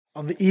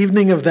On the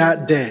evening of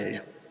that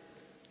day,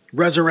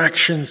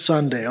 Resurrection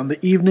Sunday, on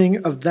the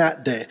evening of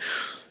that day,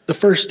 the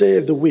first day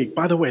of the week.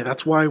 By the way,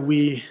 that's why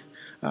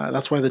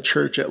the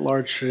church at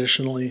large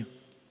traditionally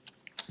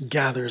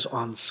gathers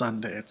on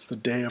Sunday. It's the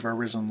day of our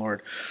risen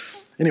Lord.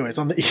 Anyways,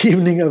 on the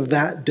evening of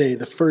that day,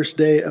 the first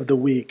day of the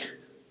week,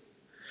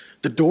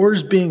 the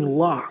doors being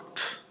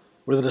locked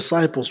where the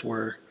disciples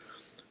were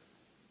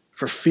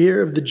for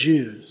fear of the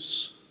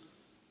Jews,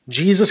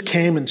 Jesus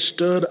came and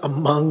stood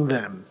among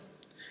them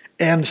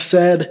and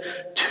said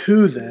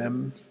to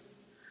them,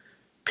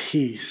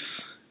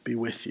 "Peace be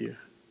with you."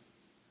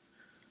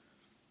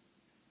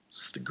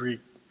 It's the Greek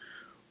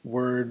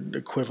word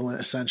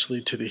equivalent essentially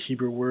to the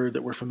Hebrew word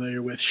that we're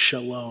familiar with,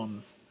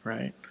 shalom,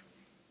 right?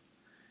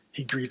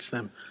 He greets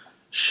them,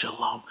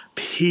 shalom,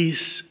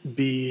 peace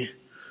be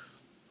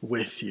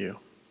with you.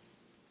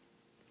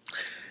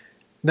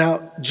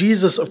 Now,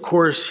 Jesus, of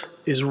course,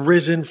 is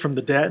risen from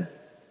the dead,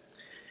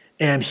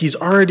 and he's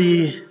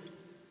already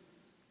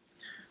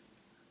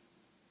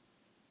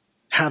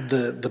had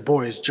the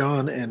boys,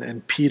 John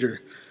and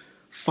Peter,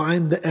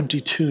 find the empty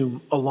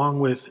tomb along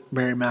with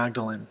Mary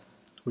Magdalene.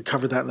 We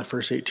covered that in the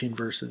first 18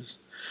 verses.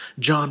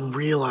 John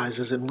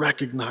realizes and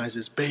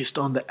recognizes, based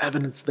on the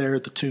evidence there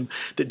at the tomb,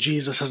 that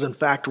Jesus has in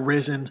fact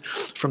risen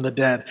from the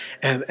dead.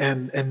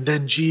 And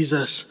then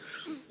Jesus,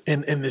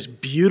 in this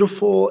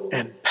beautiful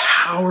and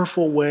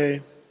powerful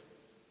way,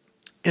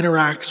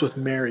 interacts with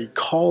Mary,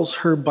 calls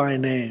her by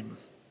name,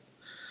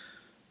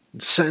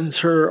 and sends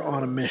her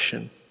on a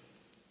mission.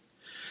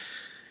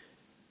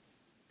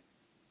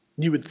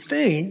 You would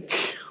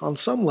think, on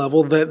some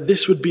level, that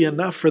this would be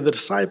enough for the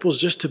disciples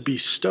just to be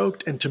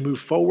stoked and to move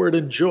forward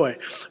in joy.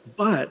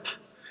 But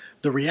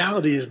the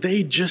reality is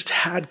they just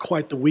had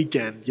quite the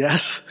weekend,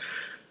 yes?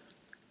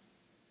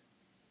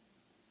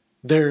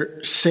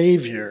 Their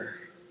Savior,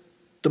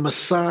 the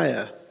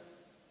Messiah,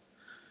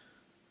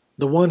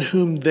 the one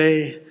whom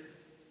they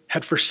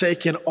had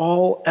forsaken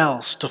all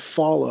else to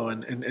follow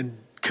and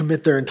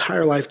commit their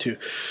entire life to,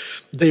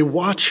 they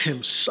watch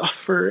him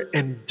suffer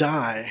and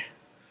die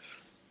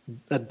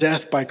a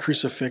death by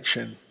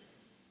crucifixion.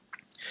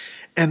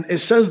 And it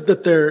says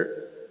that they're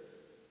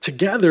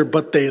together,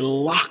 but they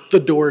lock the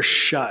door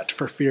shut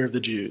for fear of the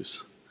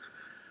Jews.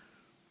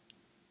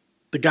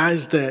 The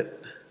guys that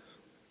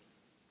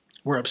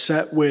were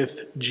upset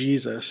with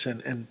Jesus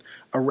and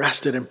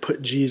arrested and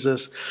put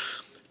Jesus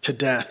to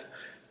death,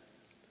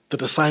 the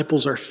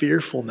disciples are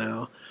fearful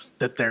now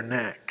that they're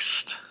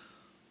next.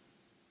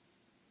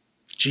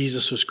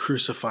 Jesus was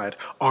crucified.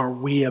 Are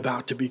we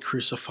about to be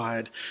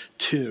crucified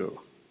too?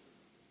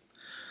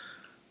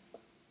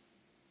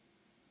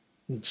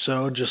 And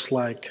so just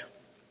like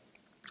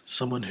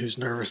someone who's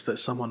nervous that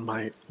someone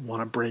might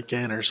want to break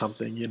in or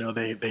something,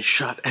 they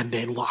shut and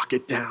they lock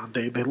it down.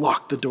 They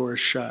lock the doors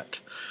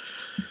shut.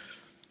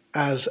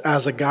 As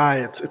a guy,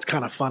 it's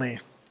kind of funny.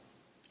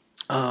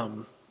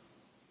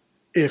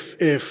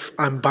 If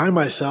I'm by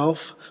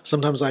myself,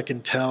 sometimes I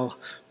can tell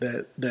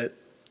that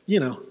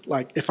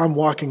like if I'm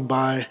walking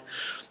by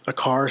a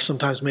car,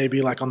 sometimes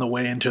maybe like on the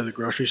way into the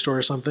grocery store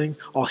or something,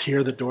 I'll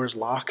hear the doors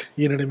lock.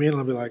 You know what I mean?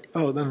 I'll be like,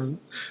 oh, then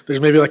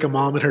there's maybe like a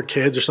mom and her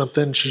kids or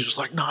something. And she's just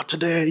like, not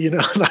today, And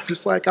I'm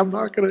just like, I'm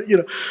not going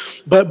to,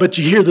 But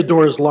you hear the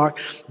doors lock.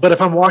 But if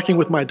I'm walking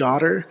with my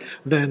daughter,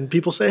 then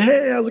people say,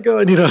 hey, how's it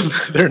going?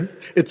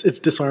 It's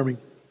disarming.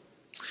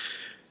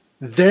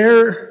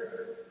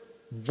 Their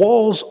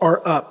walls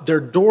are up. Their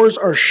doors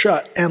are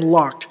shut and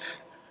locked.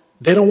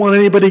 They don't want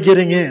anybody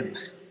getting in.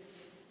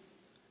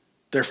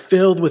 They're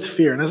filled with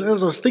fear. And as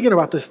I was thinking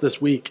about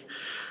this week,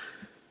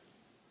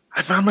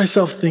 I found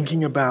myself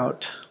thinking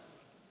about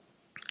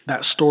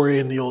that story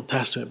in the Old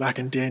Testament, back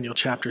in Daniel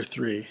chapter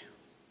 3.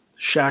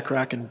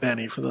 Shadrach and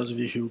Benny, for those of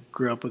you who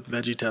grew up with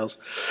VeggieTales.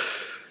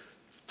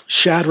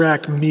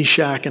 Shadrach,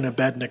 Meshach, and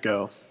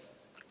Abednego,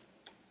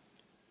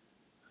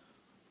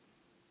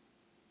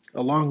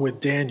 along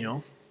with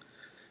Daniel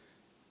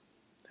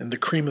and the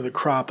cream of the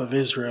crop of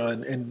Israel,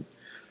 and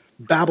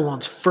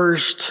Babylon's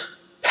first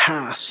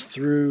pass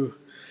through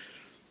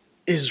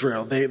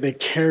Israel. They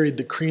carried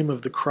the cream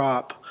of the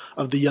crop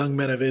of the young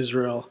men of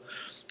Israel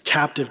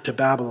captive to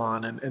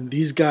Babylon. And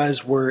these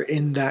guys were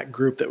in that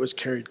group that was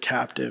carried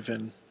captive.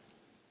 And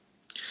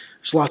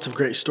there's lots of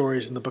great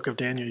stories in the book of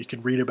Daniel you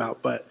can read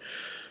about. But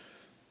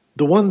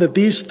the one that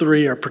these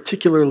three are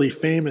particularly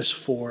famous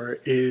for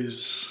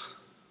is,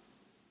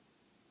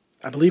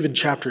 I believe, in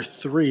chapter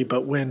 3.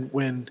 But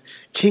when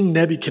King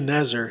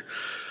Nebuchadnezzar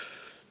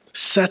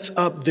sets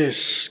up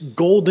this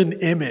golden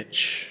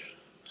image,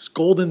 this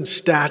golden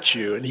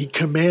statue, and he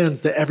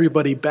commands that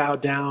everybody bow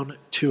down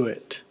to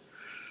it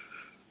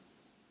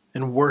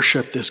and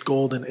worship this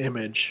golden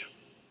image.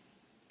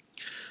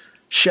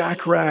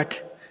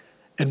 Shadrach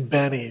and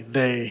Benny,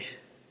 they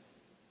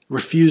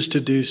refuse to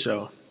do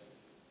so.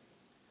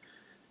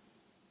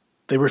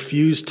 They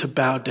refuse to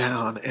bow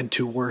down and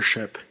to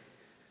worship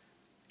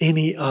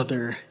any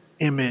other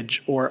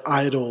image or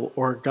idol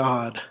or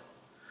God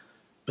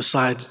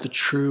besides the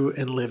true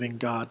and living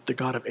God, the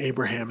God of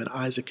Abraham and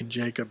Isaac and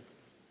Jacob.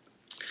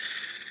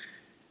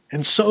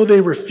 And so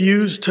they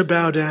refused to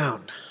bow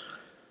down.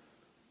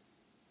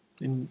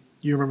 And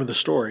you remember the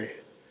story.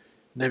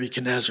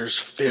 Nebuchadnezzar's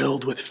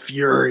filled with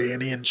fury,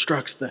 and he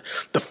instructs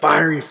the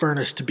fiery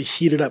furnace to be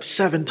heated up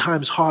 7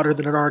 times hotter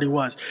than it already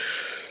was.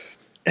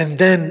 And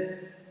then,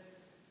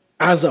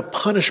 as a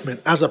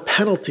punishment, as a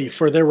penalty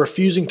for their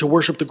refusing to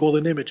worship the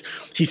golden image,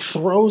 he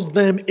throws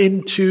them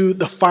into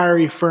the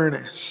fiery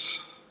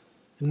furnace.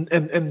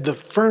 And the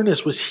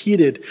furnace was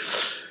heated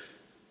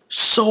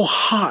so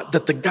hot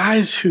that the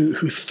guys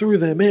who threw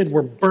them in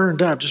were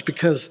burned up just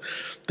because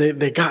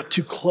they got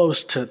too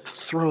close to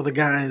throw the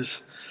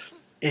guys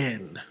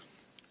in.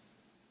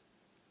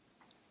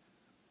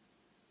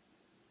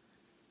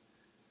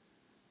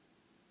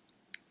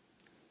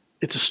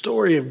 It's a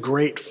story of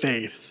great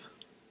faith,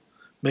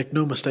 make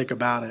no mistake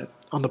about it,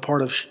 on the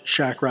part of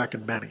Shadrach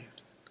and Benny.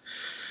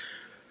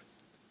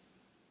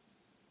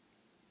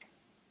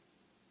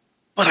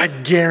 But I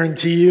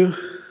guarantee you,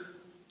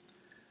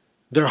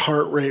 their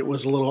heart rate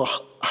was a little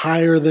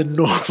higher than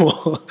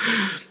normal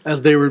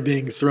as they were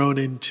being thrown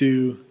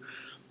into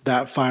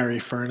that fiery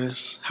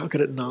furnace. How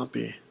could it not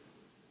be?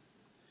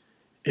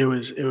 It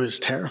was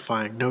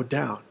terrifying, no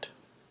doubt.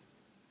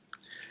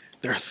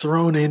 They're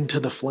thrown into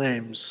the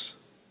flames.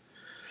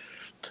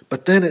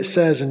 But then it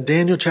says in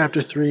Daniel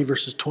chapter 3,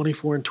 verses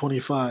 24 and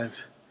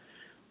 25,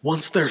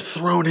 once they're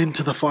thrown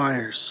into the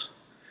fires,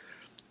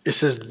 it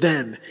says,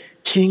 then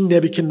King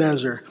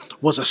Nebuchadnezzar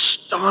was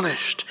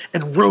astonished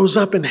and rose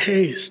up in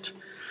haste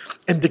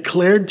and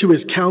declared to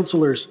his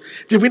counselors,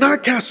 did we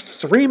not cast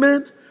 3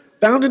 men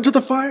bound into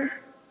the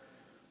fire?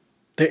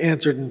 They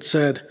answered and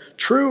said,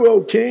 true,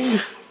 O king.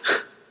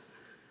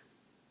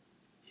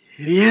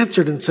 And he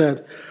answered and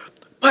said,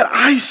 but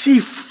I see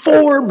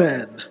 4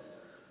 men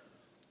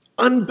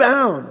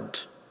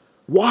unbound,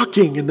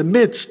 walking in the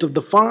midst of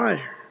the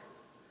fire,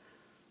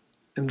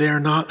 and they are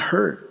not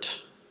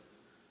hurt.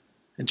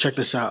 And check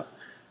this out.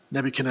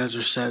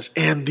 Nebuchadnezzar says,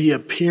 and the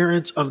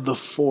appearance of the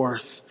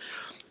 4th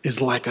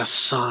is like a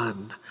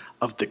son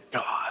of the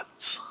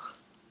gods.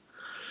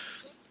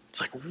 It's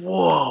like,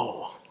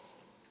 whoa.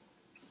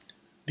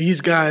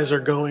 These guys are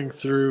going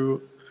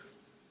through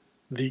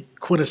the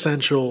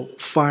quintessential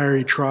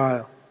fiery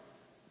trial.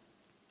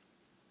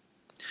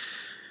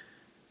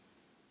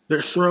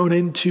 They're thrown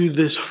into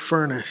this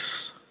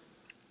furnace.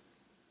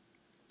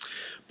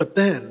 But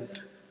then,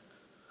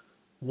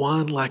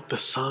 one like the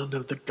son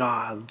of the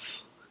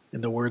gods,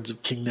 in the words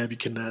of King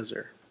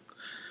Nebuchadnezzar,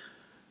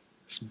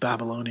 this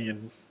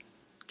Babylonian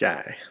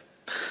guy,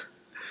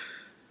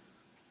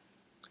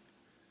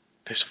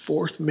 this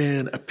 4th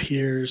man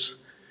appears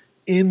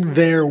in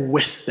there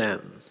with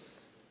them.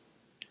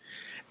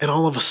 And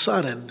all of a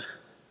sudden,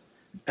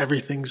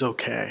 everything's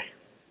okay.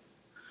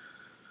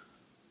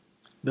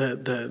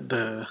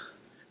 The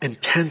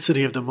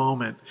intensity of the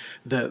moment,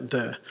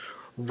 the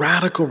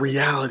radical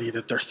reality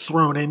that they're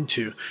thrown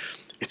into,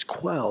 it's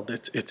quelled.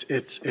 It's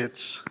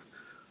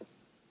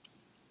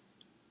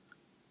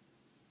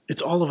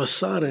all of a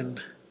sudden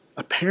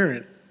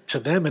apparent to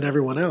them and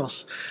everyone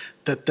else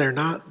that they're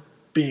not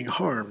being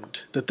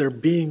harmed, that they're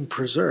being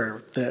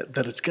preserved,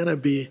 that it's going to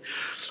be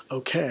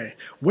okay.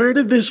 Where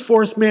did this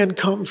 4th man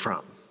come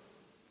from?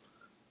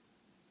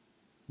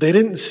 They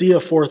didn't see a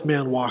 4th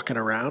man walking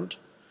around.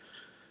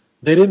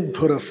 They didn't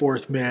put a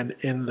 4th man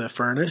in the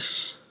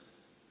furnace.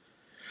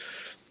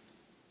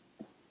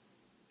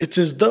 It's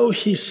as though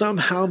he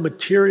somehow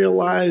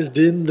materialized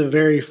in the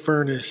very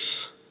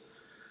furnace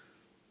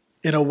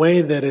in a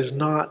way that is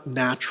not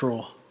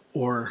natural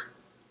or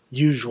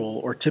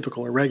usual or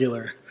typical or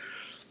regular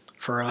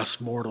for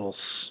us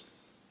mortals.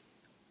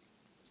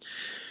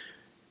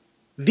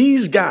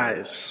 These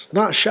guys,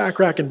 not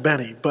Shadrach and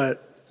Benny,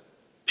 but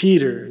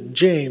Peter and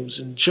James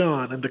and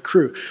John and the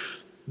crew,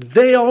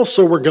 they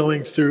also were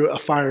going through a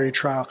fiery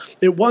trial.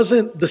 It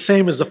wasn't the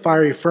same as the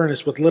fiery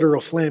furnace with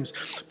literal flames,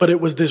 but it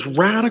was this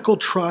radical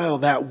trial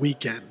that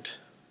weekend.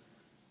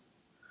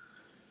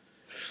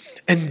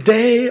 And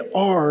they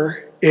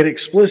are, it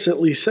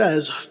explicitly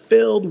says,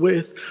 filled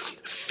with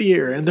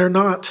fear. And they're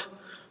not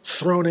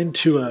thrown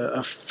into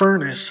a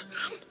furnace,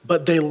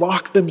 but they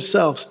lock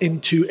themselves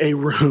into a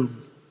room.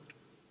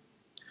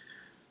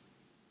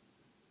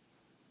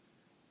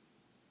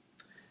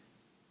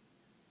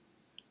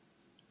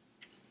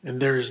 And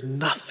there is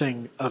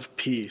nothing of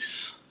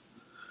peace.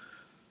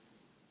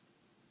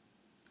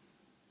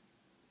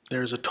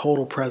 There is a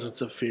total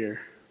presence of fear.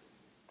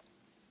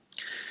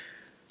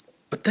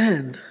 But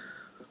then,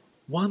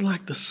 one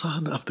like the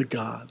son of the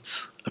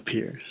gods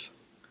appears.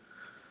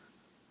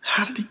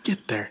 How did he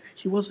get there?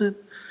 He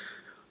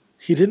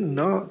didn't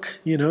knock,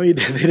 they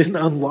didn't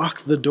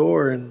unlock the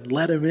door and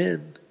let him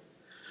in.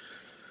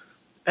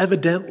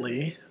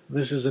 Evidently,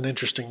 this is an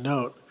interesting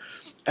note,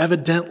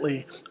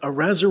 evidently, a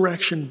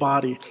resurrection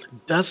body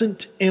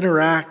doesn't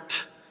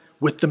interact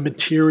with the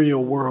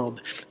material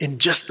world in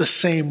just the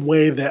same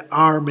way that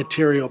our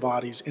material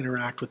bodies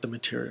interact with the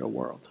material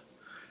world.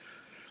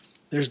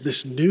 There's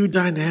this new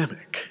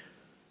dynamic.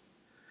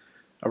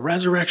 A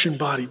resurrection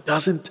body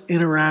doesn't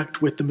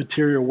interact with the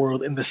material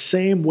world in the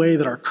same way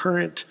that our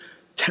current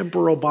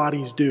temporal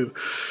bodies do.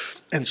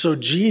 And so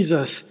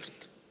Jesus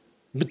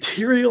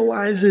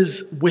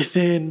materializes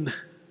within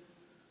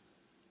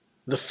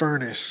the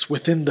furnace,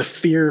 within the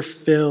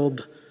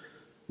fear-filled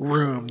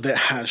room that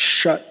has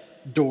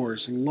shut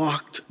doors,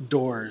 locked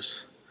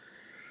doors.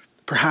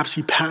 Perhaps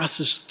he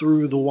passes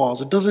through the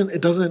walls. It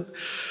doesn't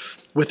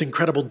with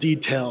incredible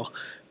detail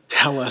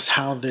tell us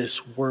how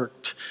this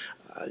worked,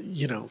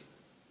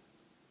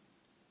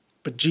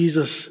 but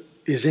Jesus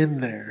is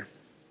in there.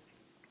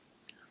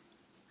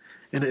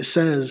 And it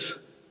says,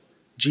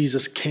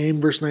 Jesus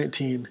came, verse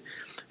 19,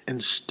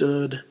 and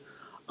stood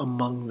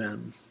among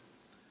them.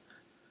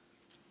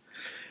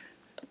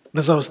 And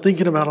as I was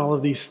thinking about all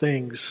of these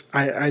things,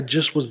 I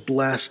just was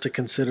blessed to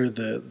consider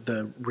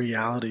the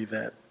reality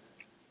that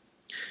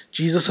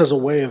Jesus has a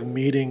way of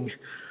meeting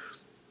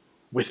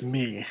with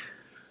me,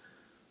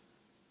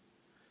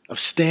 of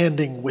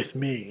standing with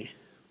me,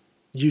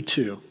 you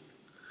too.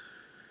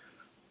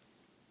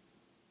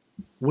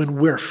 When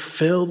we're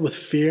filled with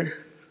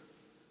fear,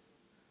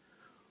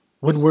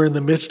 when we're in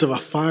the midst of a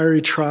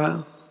fiery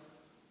trial,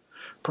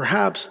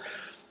 perhaps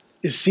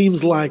it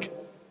seems like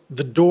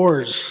the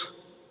doors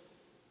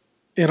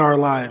in our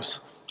lives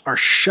are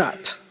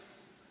shut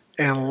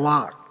and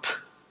locked.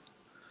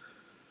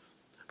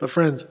 But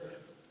friends,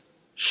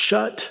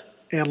 shut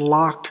and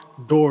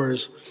locked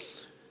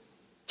doors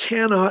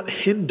cannot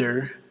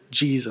hinder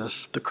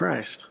Jesus the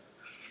Christ.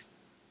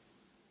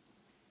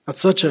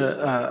 That's such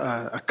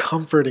a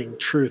comforting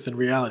truth and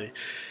reality.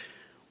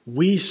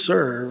 We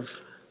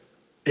serve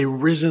a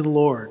risen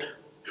Lord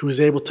who is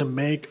able to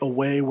make a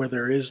way where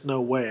there is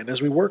no way. And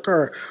as we work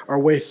our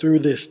way through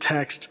this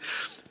text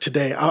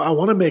today, I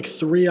want to make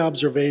 3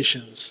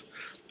 observations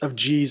of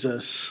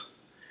Jesus.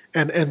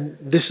 And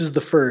this is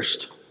the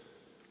first.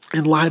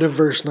 In light of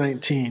verse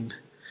 19,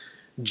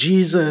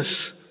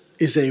 Jesus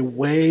is a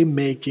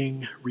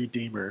way-making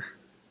Redeemer.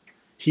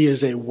 He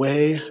is a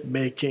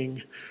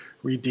way-making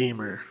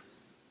Redeemer.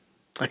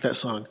 Like that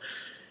song,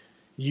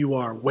 you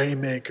are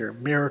Waymaker,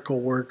 Miracle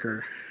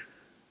Worker.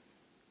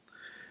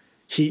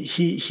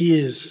 He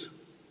is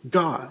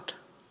God.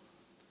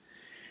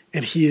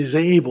 And he is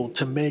able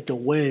to make a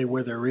way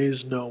where there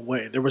is no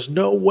way. There was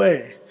no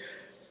way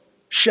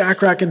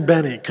Shadrach and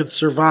Benny could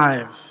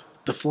survive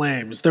the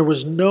flames. There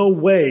was no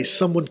way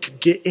someone could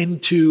get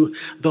into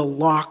the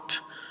locked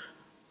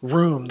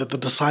room that the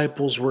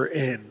disciples were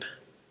in.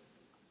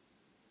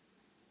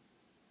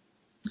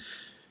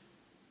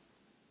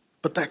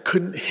 But that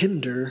couldn't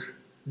hinder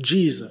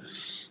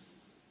Jesus.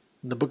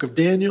 In the book of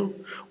Daniel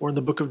or in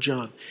the book of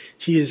John,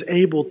 he is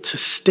able to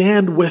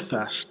stand with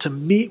us, to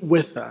meet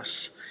with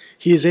us.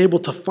 He is able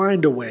to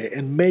find a way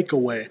and make a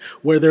way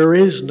where there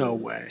is no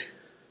way.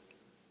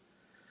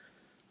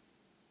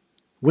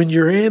 When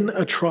you're in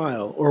a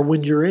trial or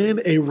when you're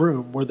in a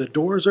room where the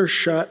doors are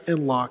shut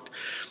and locked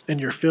and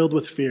you're filled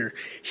with fear,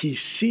 he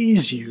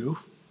sees you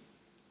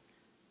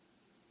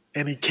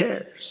and he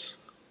cares.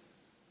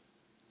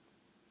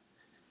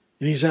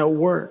 And he's at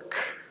work.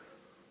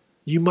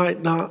 You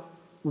might not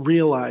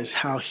realize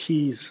how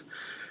he's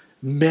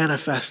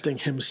manifesting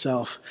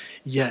himself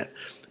yet.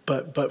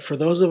 But for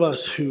those of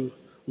us who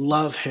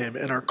love him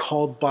and are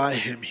called by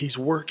him, he's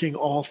working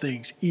all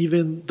things,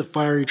 even the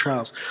fiery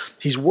trials.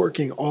 He's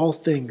working all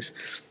things.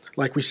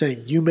 Like we say,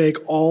 you make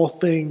all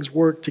things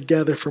work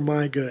together for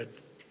my good.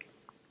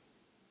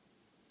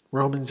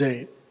 Romans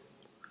 8.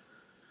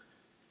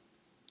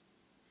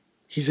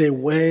 He's a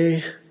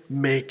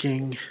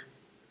way-making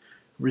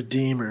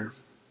Redeemer.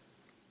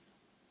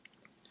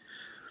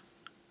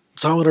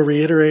 So I want to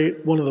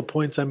reiterate one of the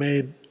points I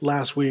made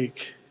last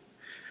week.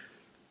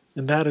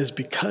 And that is,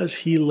 because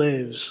he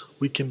lives,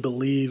 we can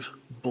believe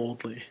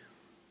boldly.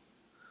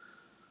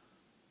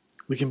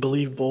 We can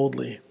believe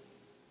boldly.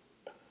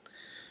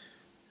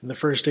 In the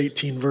first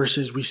 18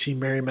 verses, we see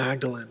Mary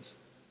Magdalene.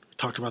 We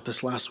talked about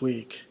this last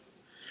week.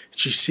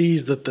 She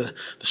sees that the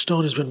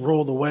stone has been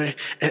rolled away,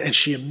 and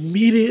she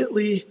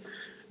immediately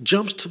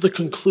jumps to the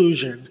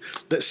conclusion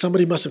that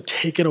somebody must have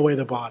taken away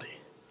the body.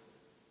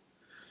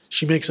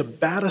 She makes a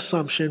bad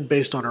assumption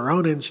based on her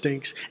own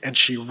instincts, and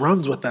she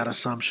runs with that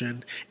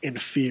assumption in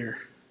fear.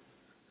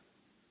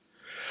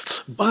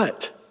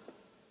 But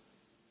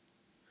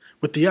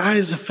with the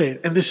eyes of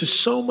faith, and this is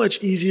so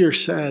much easier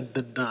said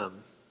than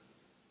done.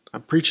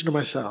 I'm preaching to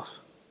myself.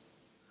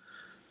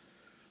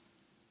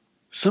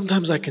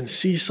 Sometimes I can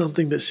see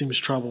something that seems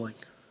troubling.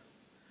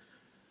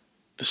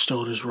 The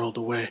stone is rolled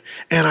away.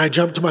 And I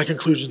jump to my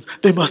conclusions.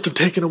 They must have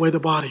taken away the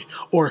body.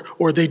 Or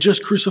they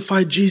just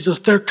crucified Jesus.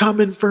 They're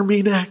coming for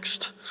me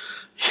next.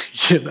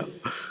 And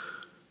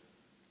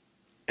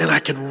I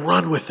can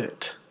run with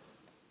it.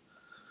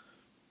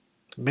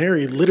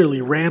 Mary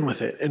literally ran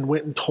with it and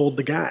went and told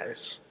the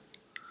guys.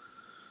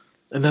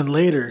 And then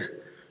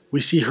later,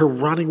 we see her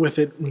running with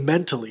it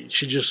mentally.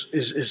 She just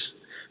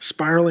is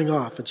spiraling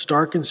off. It's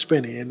dark and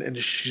spinny. And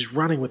she's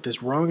running with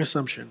this wrong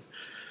assumption.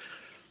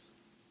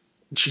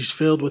 She's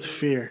filled with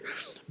fear.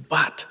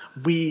 But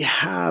we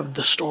have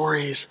the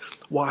stories.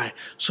 Why?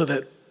 So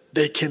that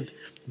they can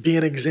be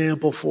an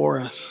example for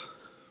us.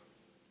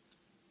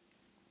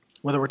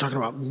 Whether we're talking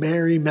about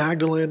Mary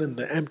Magdalene and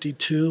the empty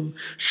tomb,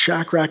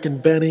 Shadrach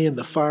and Benny in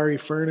the fiery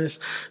furnace,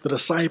 the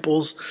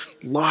disciples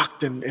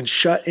locked and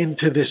shut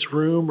into this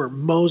room, or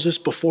Moses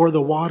before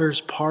the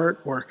waters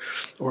part,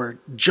 or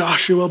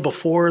Joshua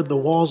before the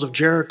walls of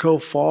Jericho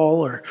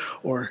fall,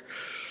 or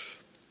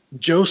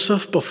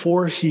Joseph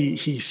before he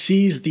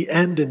sees the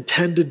end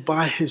intended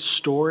by his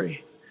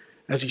story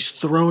as he's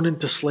thrown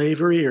into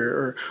slavery,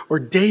 or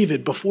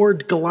David before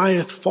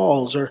Goliath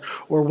falls, or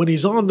when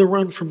he's on the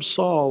run from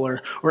Saul,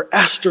 or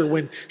Esther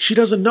when she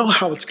doesn't know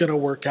how it's going to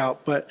work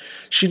out, but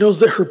she knows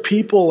that her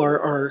people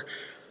are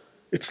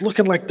it's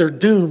looking like they're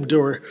doomed,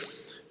 or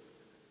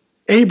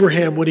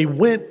Abraham when he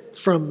went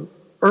from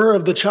Ur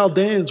of the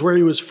Chaldeans where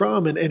he was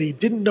from, and he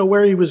didn't know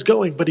where he was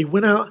going, but he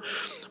went out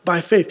by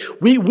faith.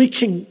 We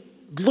can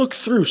look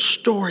through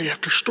story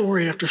after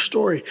story after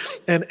story,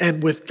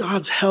 and with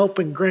God's help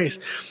and grace,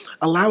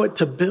 allow it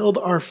to build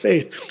our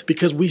faith,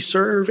 because we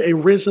serve a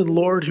risen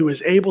Lord who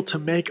is able to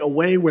make a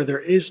way where there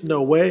is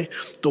no way.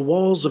 The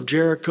walls of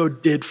Jericho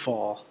did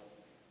fall.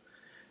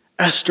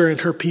 Esther and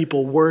her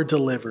people were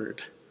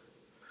delivered.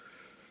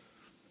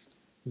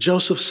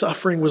 Joseph's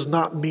suffering was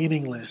not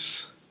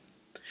meaningless.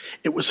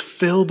 It was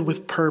filled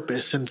with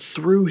purpose, and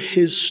through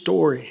his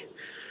story,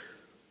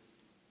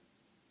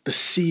 the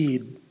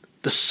seed,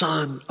 the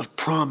son of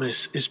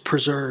promise, is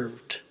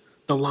preserved.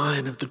 The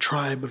line of the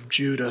tribe of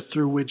Judah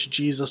through which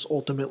Jesus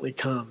ultimately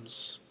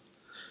comes.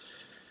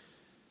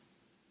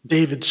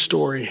 David's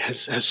story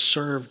has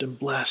served and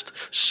blessed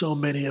so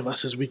many of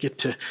us as we get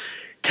to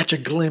catch a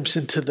glimpse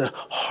into the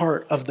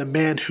heart of the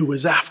man who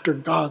was after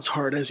God's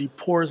heart as he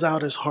pours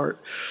out his heart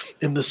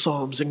in the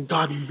Psalms. And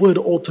God would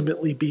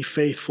ultimately be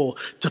faithful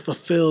to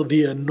fulfill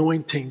the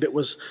anointing that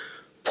was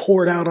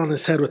poured out on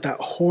his head with that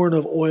horn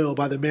of oil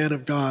by the man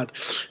of God,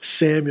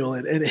 Samuel,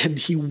 and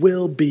he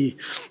will be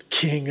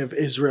king of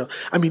Israel.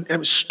 I mean,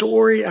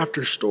 story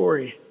after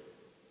story,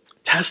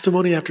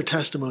 testimony after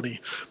testimony,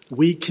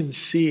 we can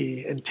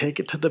see and take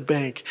it to the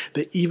bank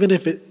that even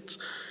if it's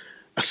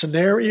a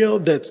scenario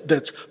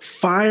that's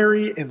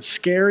fiery and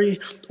scary,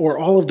 or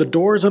all of the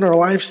doors in our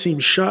life seem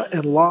shut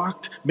and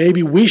locked,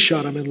 maybe we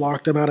shut them and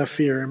locked them out of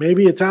fear, and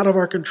maybe it's out of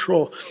our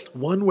control,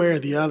 one way or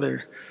the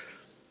other,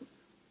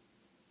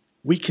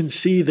 we can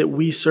see that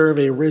we serve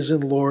a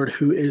risen Lord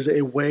who is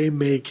a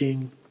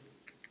way-making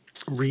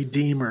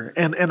Redeemer.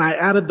 And I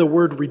added the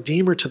word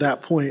Redeemer to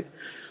that point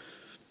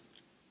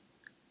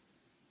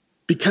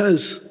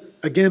because,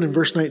 again, in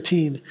verse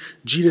 19,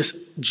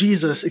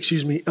 Jesus,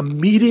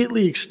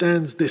 immediately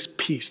extends this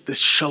peace, this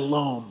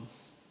shalom.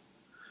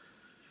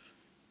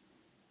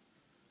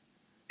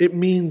 It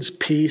means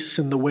peace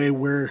in the way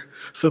we're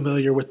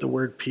familiar with the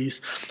word peace,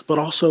 but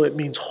also it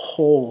means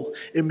whole,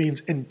 it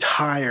means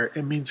entire,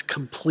 it means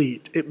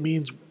complete, it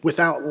means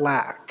without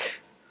lack.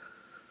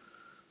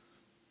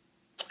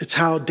 It's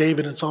how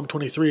David in Psalm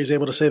 23 is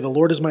able to say, "The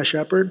Lord is my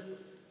shepherd,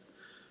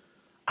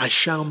 I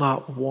shall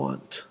not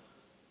want."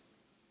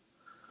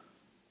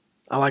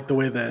 I like the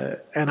way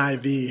the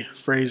NIV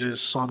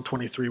phrases Psalm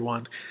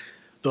 23:1.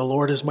 "The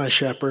Lord is my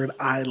shepherd,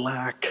 I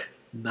lack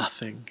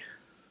nothing."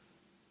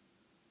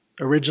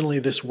 Originally,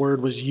 this word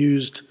was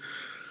used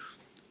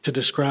to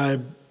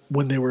describe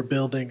when they were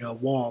building a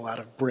wall out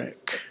of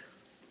brick.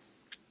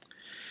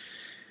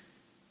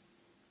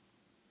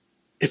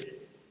 If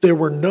there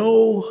were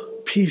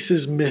no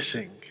pieces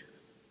missing,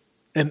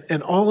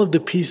 and all of the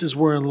pieces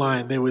were in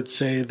line, they would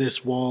say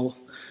this wall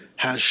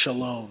has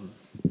shalom.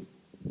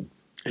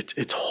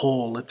 It's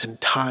whole, it's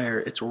entire,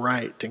 it's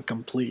right and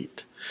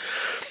complete.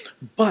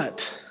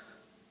 But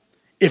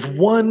if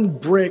one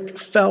brick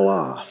fell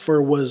off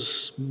or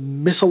was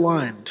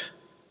misaligned,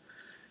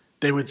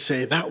 they would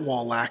say that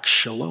wall lacks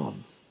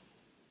shalom.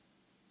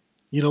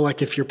 You know,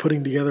 like if you're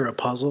putting together a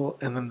puzzle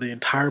and then the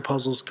entire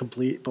puzzle is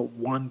complete, but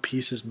one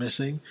piece is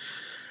missing,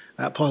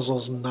 that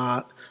puzzle's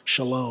not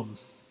shalom.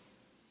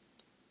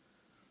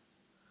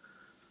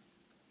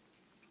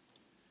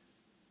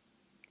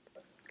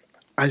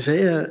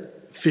 Isaiah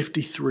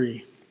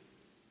 53,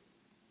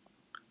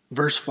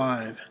 verse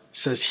 5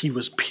 says, "He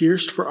was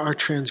pierced for our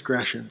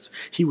transgressions.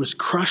 He was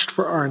crushed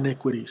for our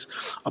iniquities.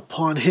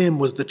 Upon him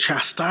was the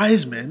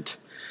chastisement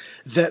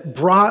that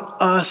brought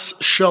us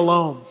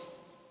shalom,"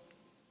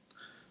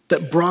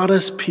 that brought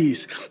us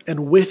peace.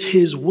 "And with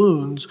his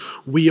wounds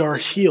we are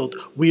healed."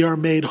 We are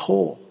made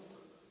whole.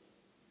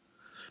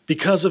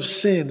 Because of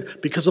sin,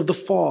 because of the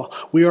fall,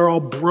 we are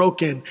all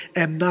broken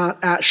and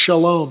not at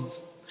shalom.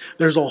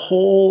 There's a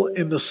hole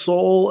in the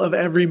soul of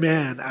every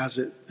man, as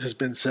it has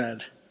been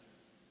said.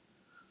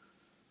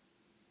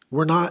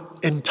 We're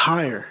not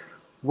entire.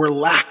 We're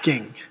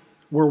lacking.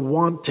 We're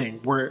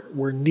wanting.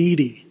 We're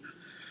needy.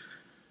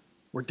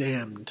 We're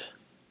damned.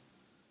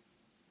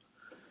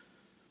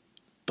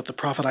 But the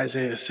prophet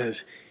Isaiah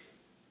says,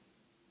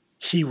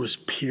 "He was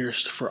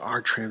pierced for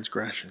our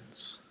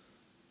transgressions,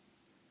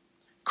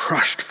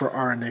 crushed for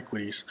our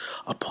iniquities.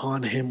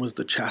 Upon him was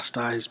the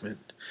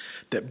chastisement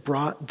that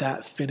brought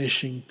that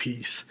finishing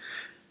peace,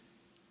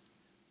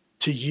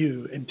 to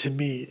you and to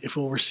me, if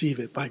we'll receive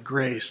it by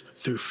grace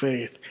through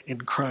faith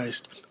in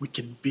Christ, we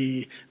can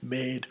be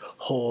made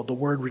whole. The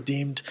word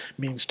redeemed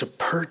means to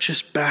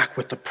purchase back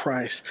with the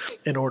price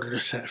in order to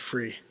set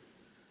free.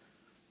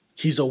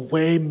 He's a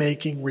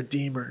way-making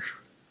Redeemer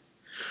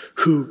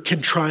who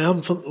can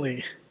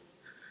triumphantly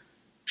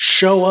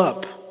show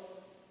up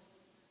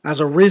as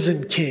a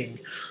risen king,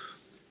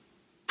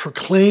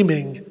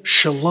 proclaiming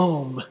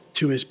shalom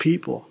to his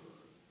people.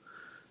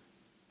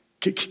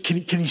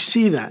 Can you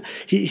see that?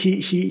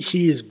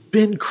 He has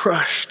been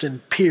crushed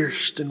and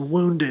pierced and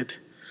wounded,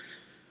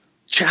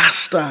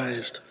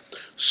 chastised,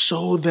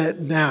 so that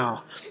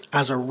now,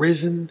 as a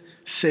risen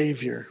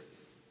Savior,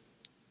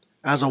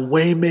 as a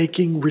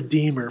way-making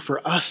Redeemer,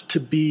 for us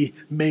to be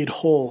made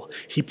whole,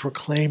 he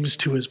proclaims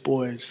to his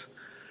boys,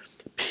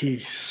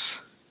 peace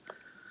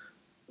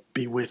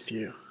be with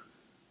you.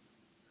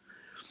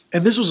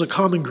 And this was a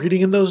common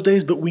greeting in those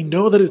days, but we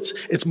know that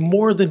it's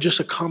more than just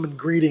a common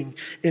greeting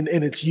in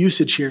its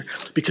usage here,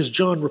 because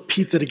John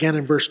repeats it again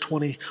in verse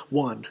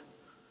 21.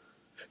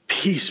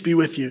 Peace be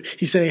with you.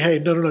 He's saying, hey,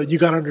 no, you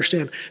got to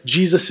understand.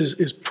 Jesus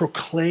is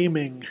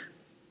proclaiming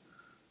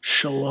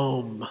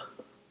shalom.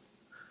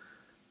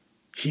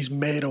 He's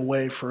made a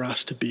way for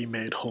us to be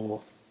made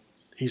whole.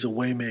 He's a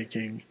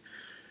way-making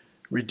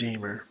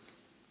Redeemer.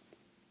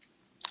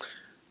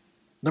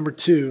 Number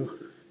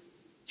 2,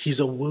 he's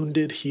a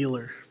wounded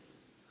healer.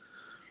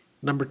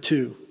 Number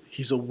 2,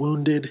 he's a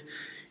wounded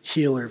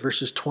healer,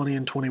 verses 20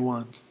 and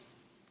 21.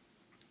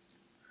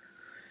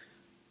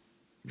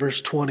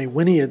 Verse 20,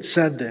 when he had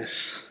said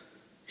this,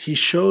 he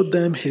showed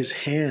them his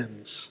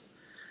hands,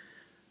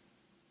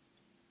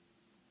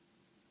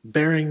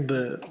 bearing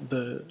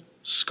the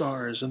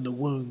scars and the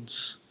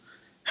wounds,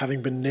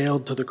 having been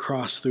nailed to the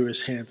cross through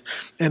his hands.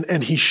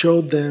 And he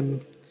showed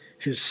them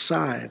his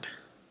side,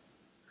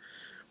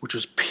 which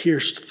was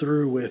pierced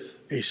through with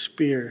a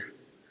spear,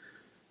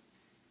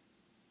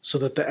 so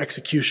that the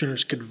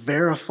executioners could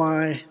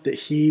verify that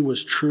he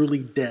was truly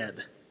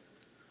dead.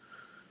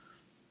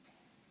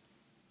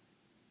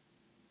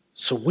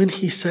 So when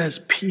he says,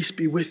 peace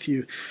be with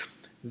you,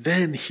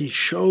 then he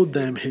showed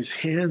them his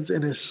hands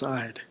and his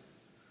side.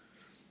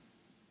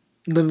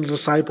 And then the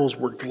disciples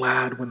were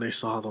glad when they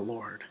saw the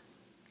Lord.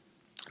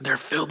 They're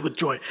filled with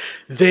joy.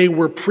 They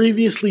were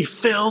previously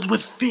filled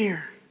with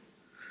fear.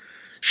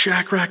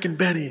 Shadrach and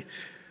Benny,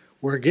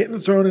 we're getting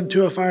thrown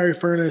into a fiery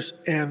furnace,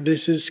 and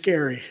this is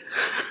scary.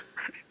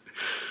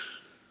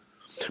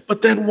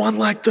 But then one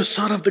like the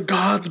Son of the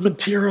gods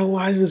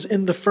materializes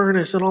in the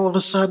furnace, and all of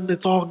a sudden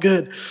it's all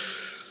good.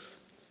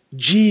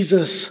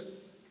 Jesus,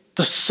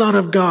 the Son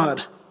of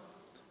God,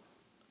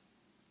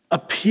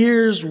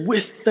 appears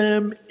with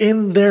them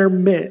in their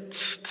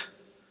midst,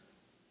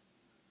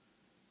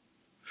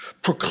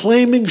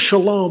 proclaiming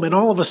shalom, and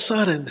all of a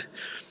sudden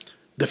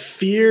the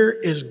fear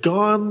is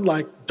gone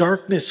like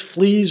darkness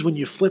flees when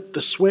you flip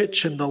the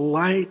switch, and the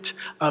light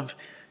of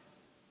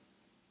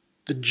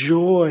the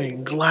joy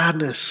and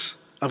gladness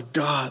of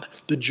God,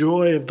 the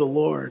joy of the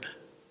Lord,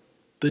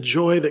 the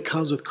joy that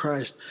comes with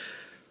Christ,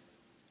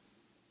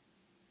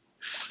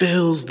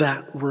 fills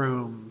that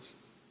room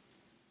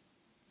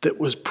that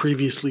was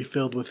previously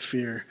filled with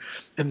fear.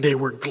 And they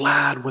were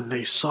glad when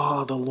they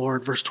saw the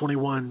Lord. Verse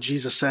 21,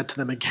 Jesus said to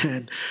them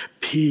again,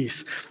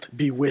 peace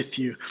be with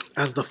you.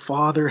 As the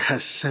Father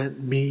has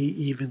sent me,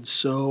 even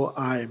so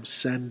I am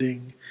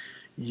sending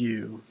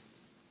you.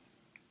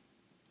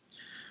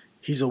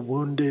 He's a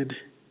wounded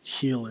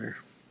healer.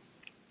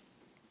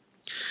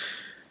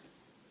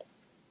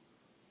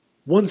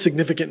 One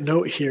significant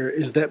note here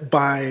is that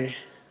by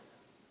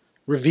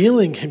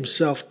revealing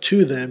himself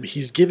to them,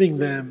 he's giving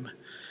them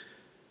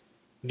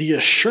the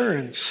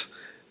assurance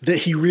that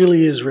he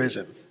really is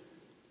risen.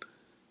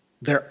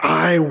 They're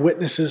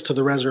eyewitnesses to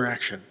the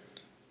resurrection.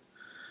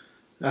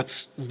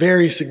 That's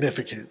very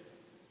significant.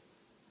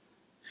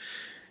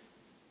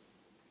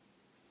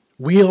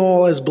 We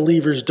all as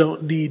believers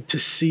don't need to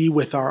see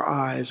with our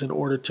eyes in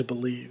order to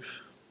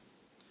believe.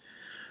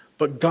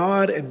 But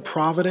God in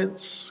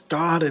providence,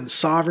 God in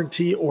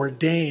sovereignty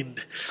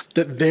ordained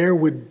that there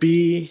would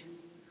be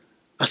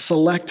a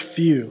select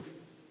few,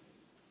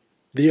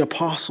 the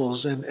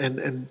apostles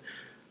and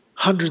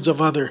hundreds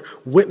of other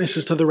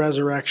witnesses to the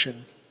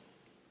resurrection,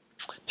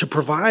 to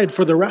provide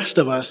for the rest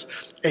of us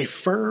a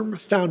firm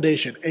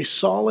foundation, a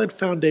solid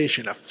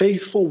foundation, a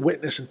faithful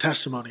witness and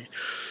testimony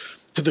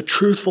to the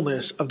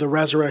truthfulness of the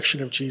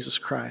resurrection of Jesus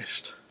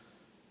Christ.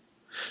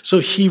 So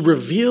he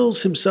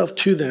reveals himself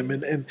to them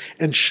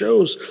and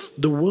shows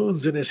the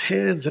wounds in his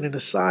hands and in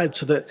his side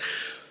so that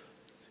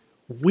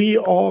we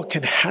all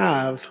can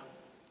have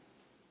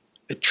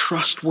a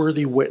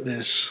trustworthy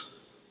witness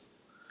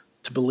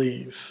to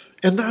believe.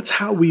 And that's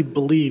how we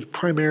believe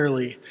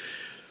primarily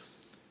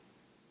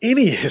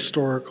any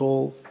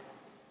historical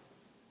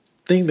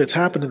thing that's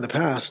happened in the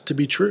past to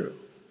be true.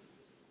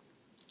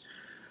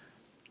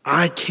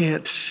 I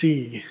can't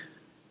see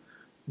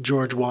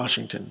George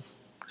Washington.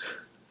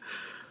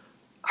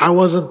 I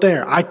wasn't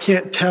there. I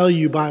can't tell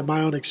you by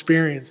my own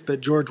experience that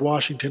George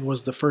Washington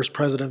was the first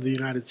president of the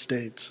United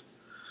States.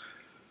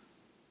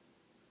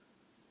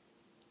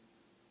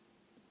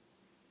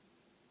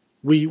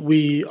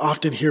 We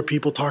often hear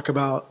people talk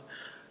about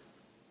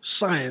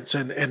science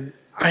and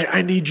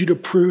I need you to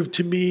prove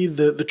to me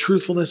the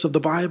truthfulness of the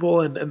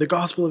Bible and the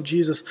gospel of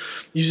Jesus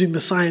using the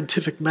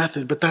scientific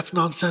method, but that's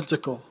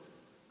nonsensical.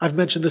 I've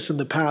mentioned this in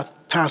the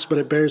past, but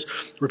it bears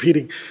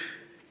repeating.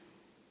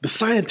 The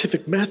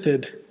scientific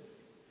method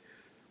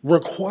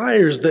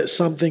requires that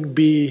something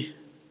be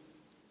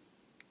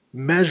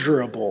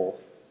measurable,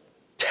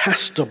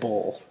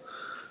 testable,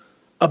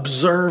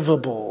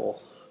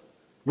 observable,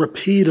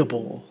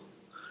 repeatable,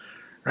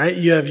 right?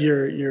 You have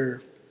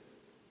your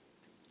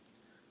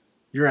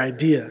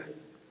idea.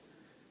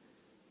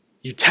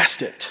 You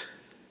test it.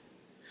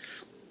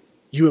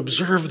 You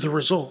observe the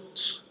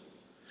results.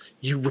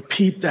 You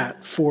repeat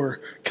that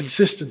for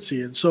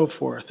consistency and so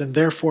forth, and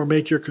therefore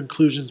make your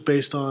conclusions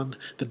based on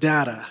the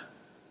data.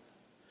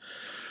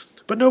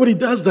 But nobody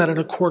does that in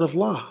a court of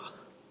law,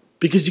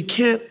 because you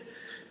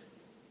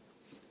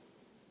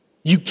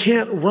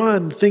can't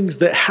run things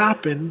that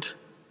happened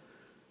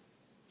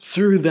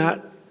through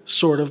that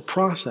sort of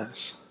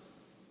process.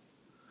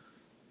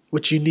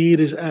 What you need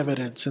is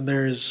evidence, and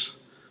there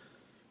is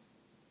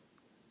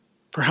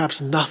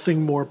perhaps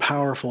nothing more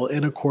powerful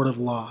in a court of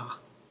law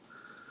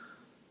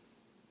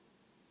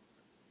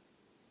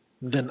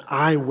than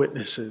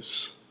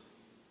eyewitnesses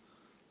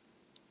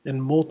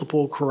and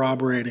multiple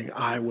corroborating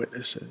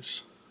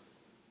eyewitnesses.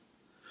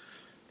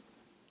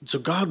 And so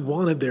God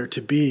wanted there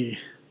to be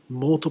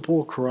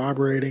multiple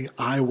corroborating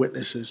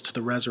eyewitnesses to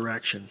the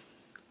resurrection.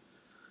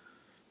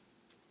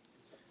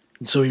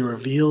 And so he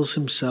reveals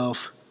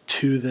himself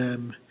to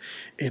them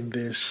in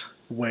this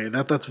way.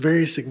 That's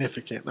very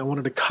significant. I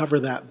wanted to cover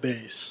that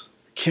base.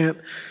 Can't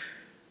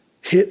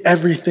hit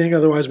everything,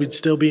 otherwise we'd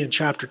still be in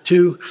chapter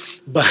 2,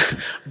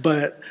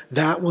 but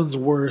that one's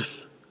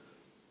worth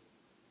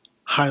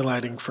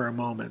highlighting for a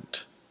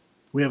moment.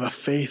 We have a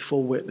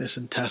faithful witness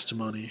and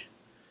testimony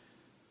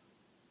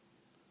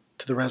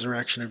to the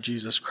resurrection of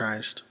Jesus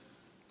Christ.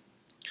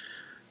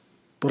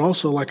 But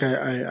also, like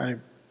I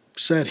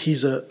said,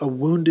 he's a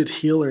wounded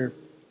healer.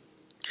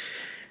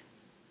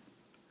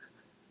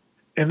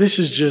 And this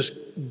is just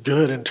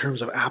good in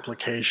terms of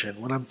application.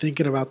 When I'm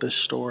thinking about this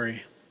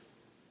story,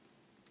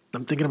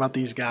 I'm thinking about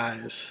these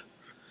guys.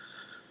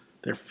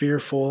 They're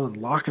fearful and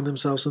locking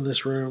themselves in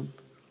this room.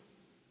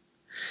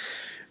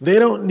 They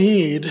don't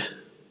need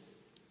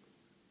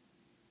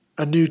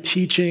a new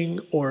teaching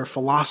or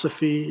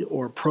philosophy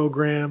or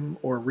program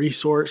or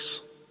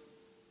resource.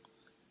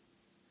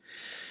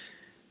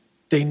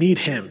 They need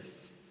him.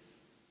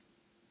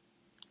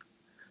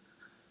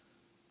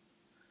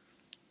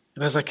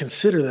 And as I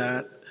consider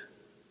that,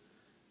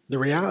 the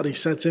reality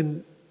sets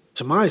in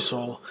to my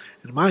soul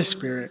and my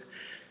spirit.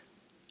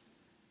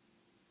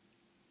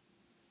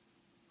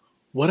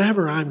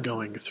 Whatever I'm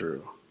going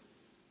through,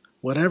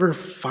 whatever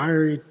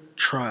fiery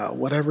trial,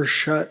 whatever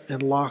shut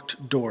and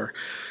locked door,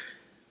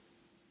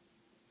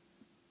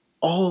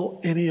 all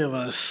any of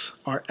us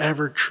are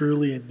ever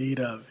truly in need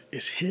of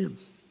is him.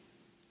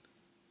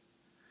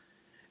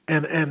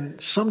 And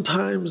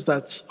sometimes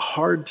that's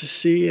hard to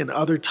see, and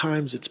other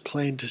times it's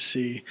plain to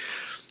see.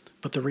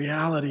 But the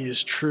reality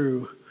is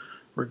true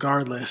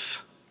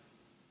regardless,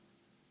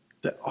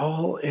 that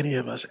all any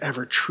of us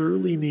ever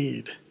truly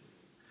need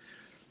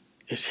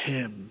is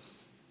him.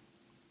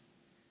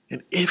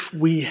 And if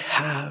we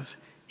have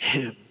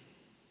him,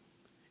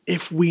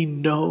 if we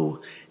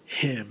know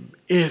him,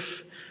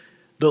 if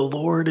the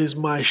Lord is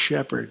my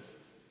shepherd,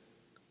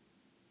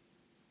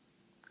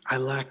 I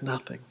lack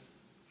nothing.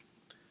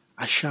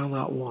 I shall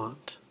not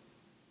want.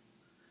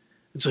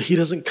 And so he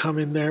doesn't come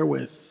in there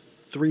with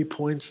 3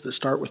 points that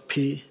start with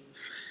P.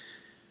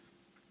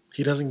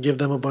 He doesn't give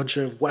them a bunch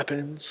of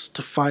weapons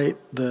to fight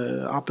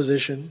the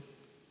opposition.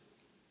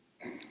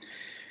 He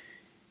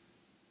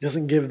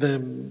doesn't give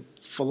them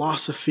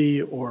philosophy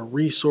or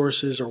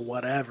resources or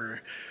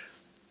whatever.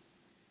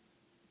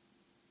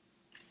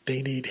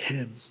 They need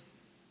him.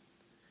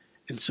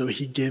 And so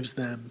he gives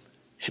them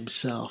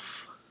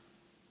himself.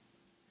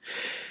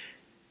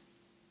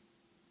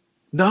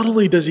 Not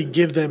only does he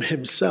give them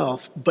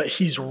himself, but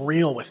he's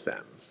real with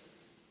them.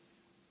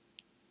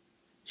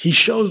 He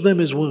shows them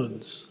his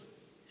wounds.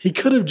 He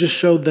could have just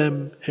showed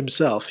them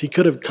himself. He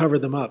could have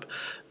covered them up.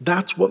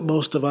 That's what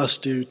most of us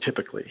do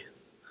typically.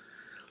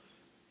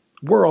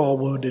 We're all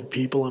wounded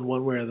people in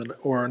one way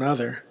or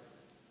another,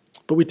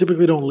 but we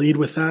typically don't lead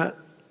with that.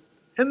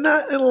 And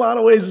that, in a lot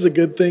of ways, is a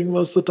good thing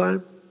most of the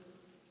time.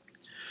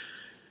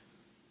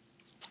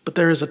 But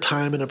there is a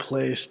time and a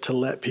place to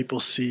let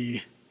people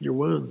see your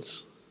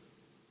wounds.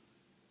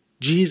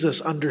 Jesus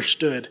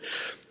understood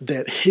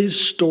that his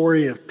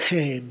story of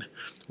pain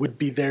would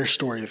be their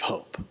story of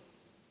hope.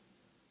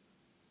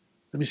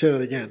 Let me say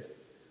that again.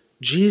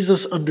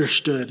 Jesus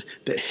understood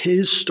that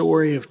his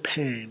story of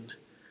pain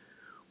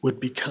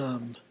would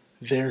become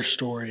their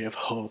story of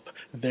hope,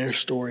 their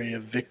story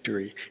of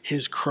victory.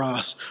 His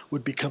cross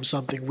would become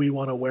something we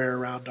want to wear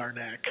around our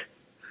neck,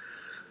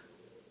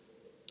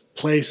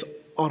 place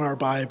on our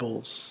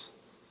Bibles,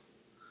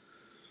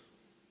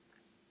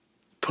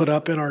 put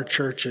up in our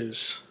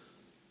churches.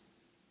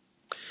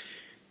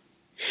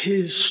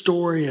 his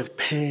story of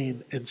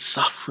pain and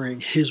suffering,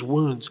 his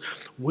wounds,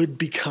 would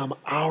become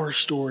our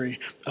story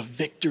of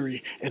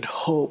victory and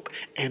hope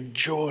and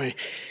joy.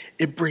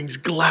 It brings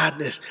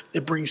gladness.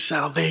 It brings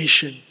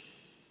salvation.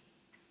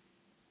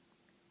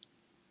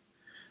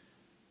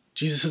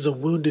 Jesus is a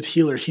wounded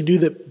healer. He knew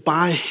that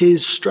by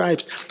his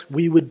stripes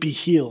we would be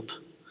healed.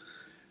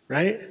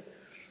 Right?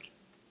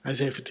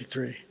 Isaiah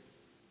 53.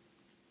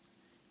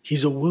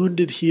 He's a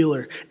wounded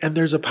healer, and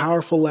there's a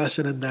powerful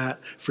lesson in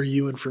that for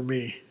you and for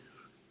me.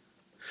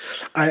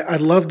 I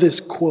love this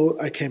quote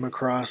I came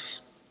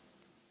across.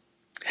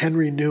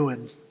 Henry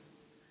Nouwen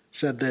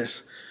said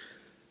this: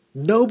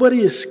 "Nobody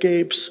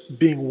escapes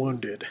being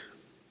wounded.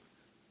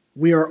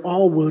 We are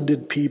all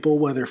wounded people,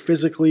 whether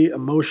physically,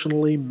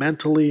 emotionally,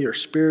 mentally, or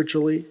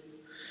spiritually.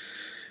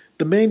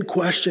 The main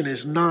question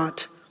is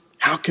not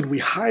how can we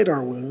hide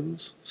our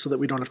wounds so that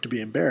we don't have to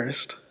be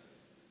embarrassed,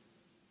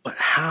 but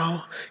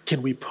how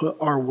can we put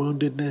our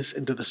woundedness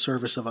into the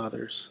service of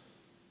others?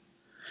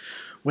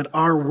 When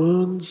our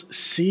wounds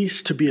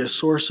cease to be a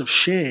source of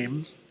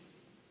shame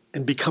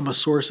and become a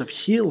source of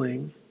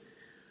healing,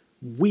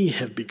 we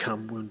have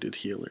become wounded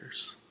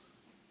healers."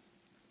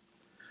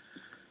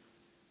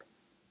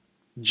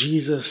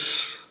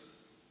 Jesus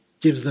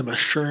gives them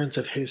assurance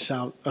of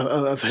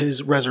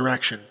his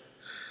resurrection.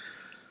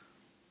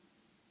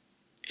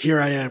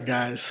 Here I am,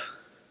 guys.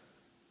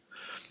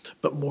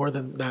 But more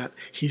than that,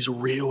 he's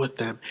real with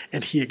them,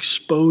 and he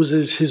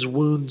exposes his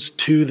wounds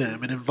to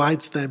them and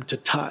invites them to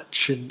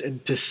touch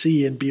and to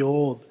see and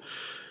behold,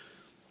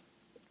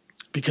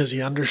 because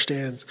he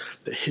understands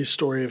that his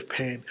story of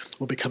pain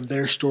will become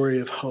their story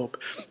of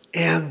hope.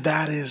 And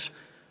that is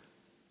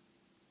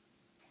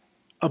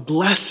a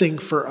blessing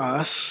for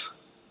us,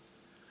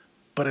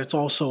 but it's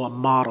also a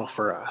model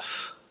for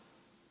us.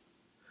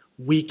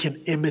 We can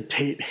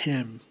imitate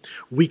him.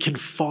 We can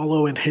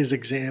follow in his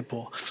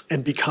example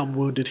and become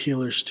wounded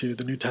healers too.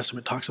 The New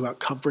Testament talks about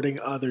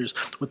comforting others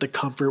with the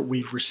comfort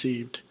we've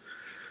received.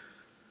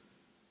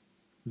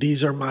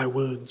 These are my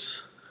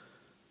wounds.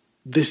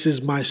 This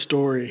is my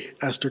story,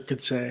 Esther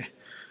could say.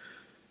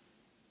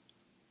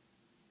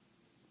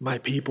 My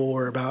people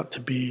were about to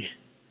be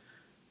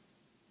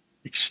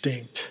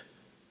extinct.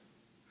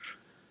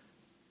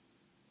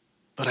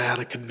 But I had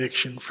a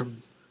conviction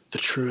from the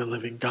true and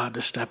living God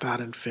to step out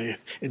in faith.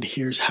 And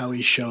here's how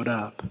he showed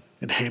up.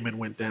 And Haman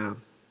went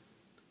down.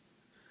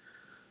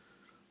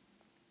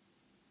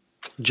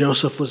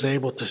 Joseph was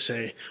able to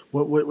say,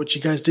 what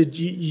you guys did,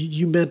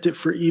 you meant it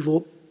for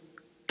evil.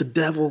 The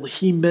devil,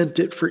 he meant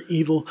it for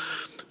evil.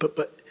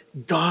 But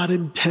God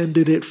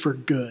intended it for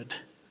good.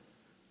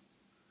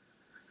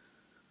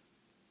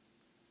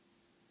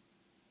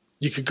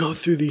 You could go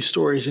through these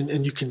stories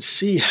and you can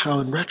see how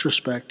in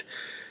retrospect,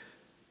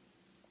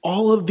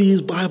 all of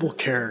these Bible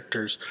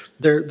characters,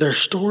 their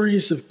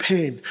stories of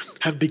pain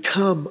have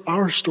become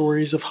our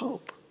stories of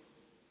hope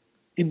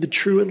in the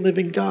true and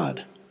living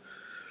God,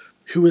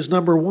 who is,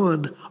 number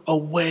one, a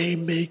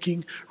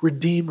way-making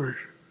Redeemer.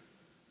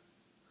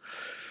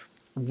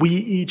 We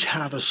each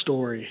have a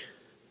story.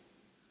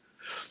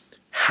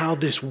 How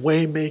this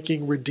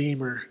way-making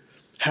Redeemer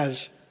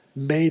has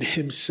made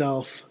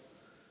himself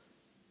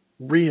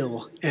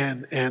real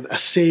and a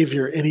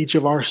Savior in each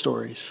of our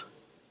stories.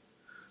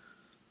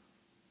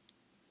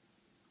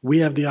 We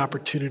have the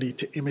opportunity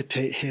to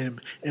imitate him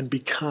and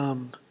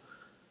become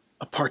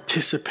a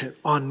participant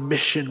on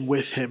mission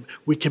with him.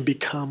 We can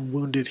become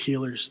wounded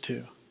healers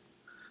too.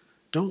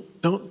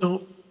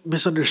 Don't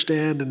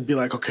misunderstand and be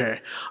like,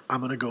 okay, I'm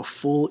going to go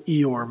full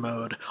Eeyore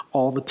mode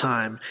all the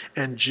time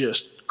and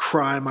just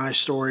cry my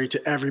story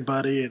to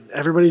everybody, and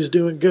everybody's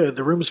doing good.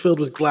 The room's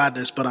filled with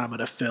gladness, but I'm going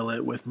to fill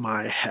it with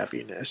my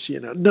heaviness.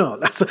 No.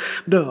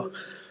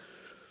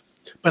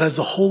 But as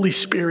the Holy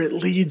Spirit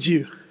leads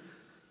you,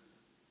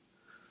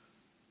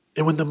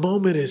 and when the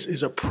moment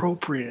is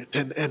appropriate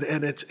and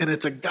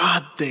it's a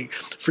God thing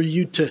for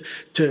you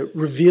to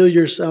reveal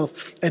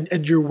yourself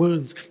and your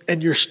wounds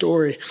and your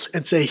story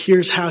and say,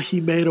 here's how he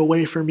made a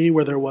way for me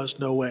where there was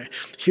no way.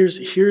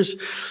 Here's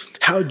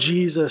how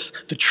Jesus,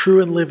 the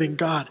true and living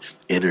God,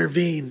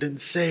 intervened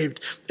and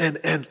saved.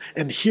 And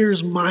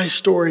here's my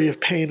story of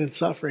pain and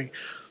suffering.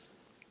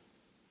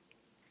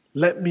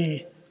 Let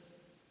me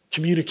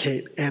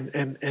communicate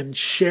and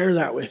share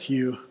that with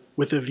you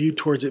with a view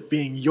towards it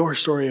being your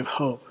story of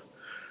hope.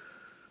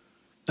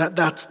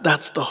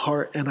 That's the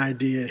heart and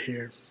idea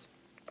here.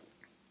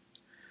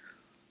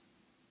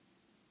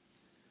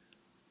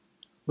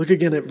 Look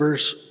again at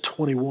verse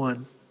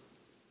 21.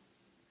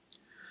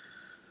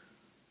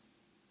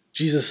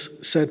 Jesus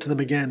said to them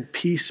again,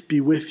 "Peace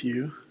be with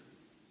you.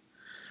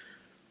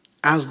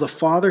 As the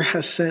Father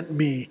has sent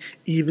me,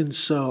 even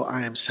so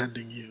I am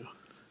sending you."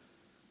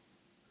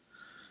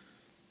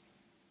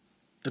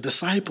 The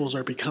disciples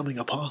are becoming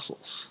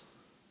apostles.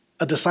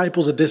 A disciple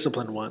is a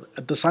disciplined one.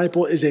 A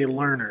disciple is a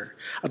learner.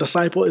 A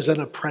disciple is an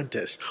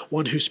apprentice,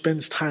 one who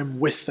spends time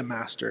with the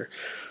master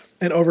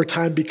and over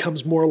time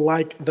becomes more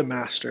like the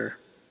master.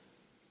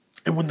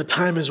 And when the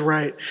time is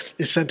right,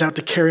 is sent out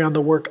to carry on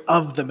the work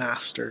of the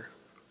master.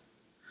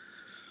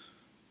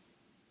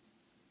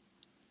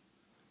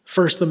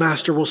 First, the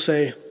master will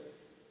say,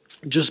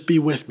 just be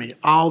with me.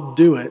 I'll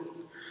do it.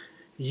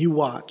 You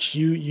watch.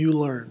 You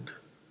learn.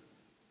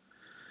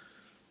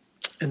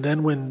 And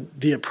then when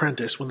the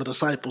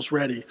disciple's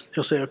ready,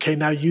 he'll say, okay,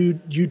 now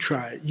you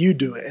try it. You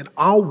do it. And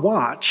I'll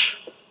watch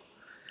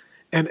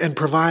and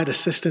provide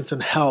assistance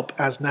and help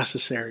as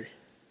necessary.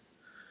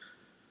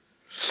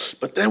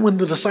 But then when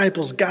the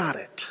disciples got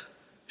it,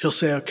 he'll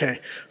say,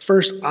 okay,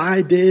 first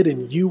I did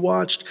and you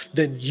watched,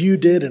 then you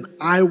did and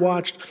I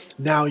watched,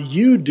 now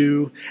you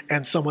do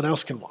and someone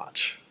else can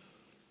watch.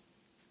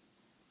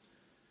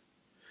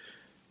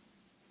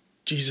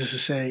 Jesus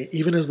is saying,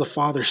 even as the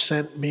Father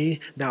sent me,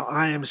 now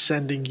I am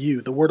sending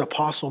you. The word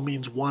apostle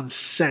means one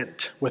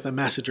sent with a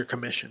message or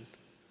commission.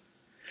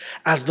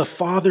 As the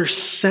Father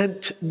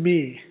sent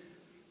me,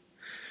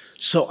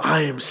 so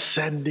I am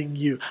sending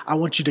you. I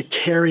want you to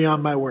carry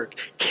on my work,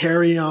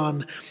 carry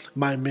on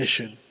my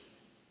mission.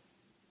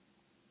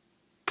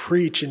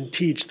 Preach and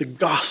teach the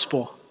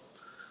gospel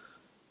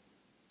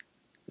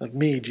of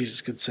me,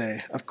 Jesus could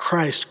say, of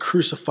Christ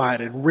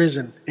crucified and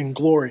risen in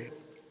glory.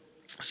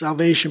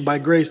 Salvation by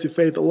grace through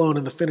faith alone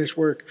in the finished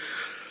work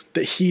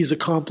that he's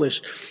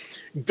accomplished.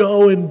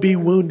 Go and be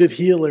wounded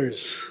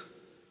healers.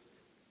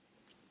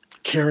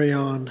 Carry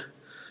on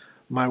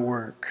my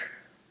work.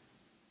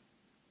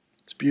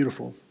 It's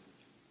beautiful.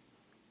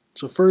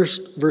 So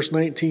first, verse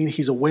 19,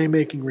 he's a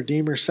way-making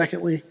redeemer.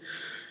 Secondly,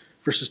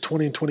 verses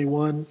 20 and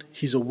 21,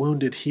 he's a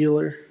wounded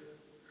healer.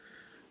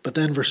 But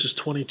then verses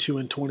 22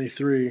 and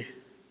 23,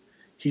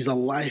 he's a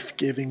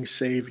life-giving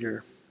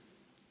Savior.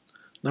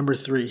 Number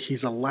 3,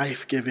 he's a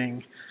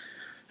life-giving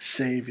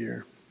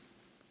Savior.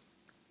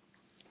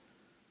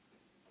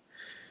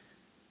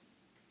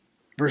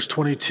 Verse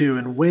 22,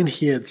 and when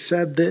he had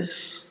said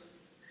this,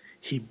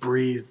 he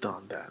breathed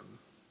on them.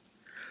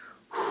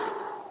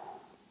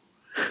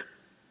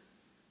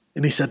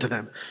 And he said to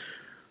them,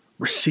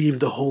 receive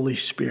the Holy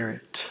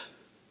Spirit.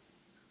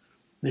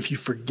 And if you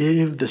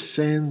forgive the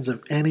sins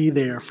of any,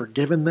 they are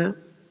forgiven them.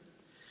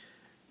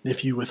 And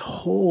if you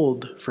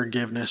withhold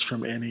forgiveness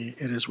from any,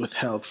 it is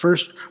withheld.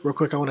 First, real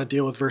quick, I want to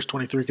deal with verse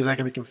 23 because that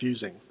can be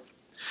confusing.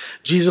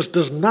 Jesus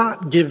does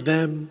not give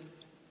them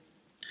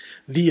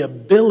the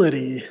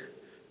ability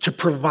to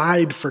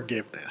provide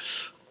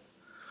forgiveness.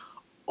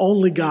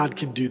 Only God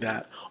can do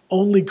that.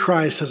 Only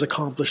Christ has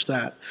accomplished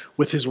that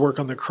with his work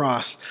on the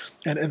cross,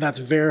 and that's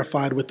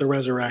verified with the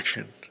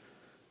resurrection.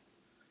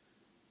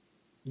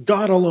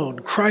 God alone,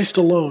 Christ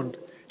alone,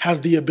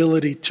 has the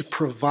ability to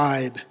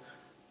provide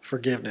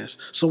forgiveness.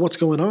 So what's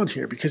going on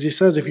here? Because he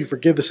says if you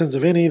forgive the sins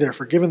of any, they're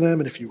forgiven them,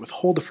 and if you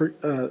withhold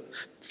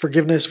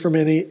forgiveness from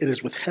any, it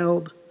is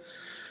withheld.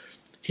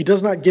 He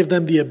does not give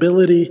them the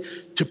ability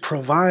to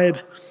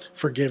provide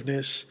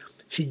forgiveness.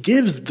 He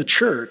gives the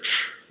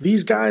church,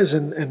 these guys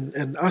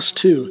and us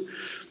too,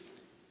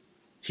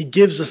 he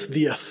gives us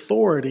the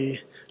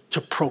authority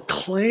to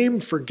proclaim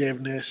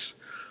forgiveness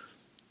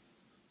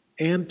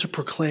and to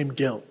proclaim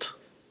guilt.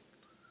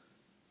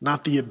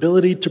 Not the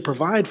ability to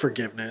provide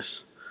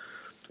forgiveness,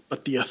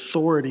 but the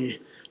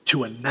authority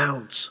to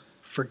announce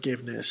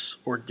forgiveness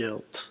or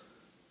guilt.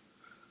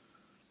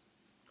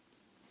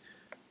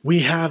 We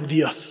have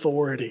the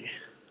authority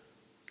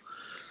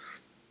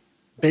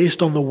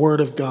based on the Word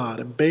of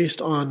God and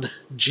based on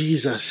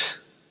Jesus,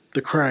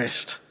 the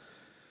Christ.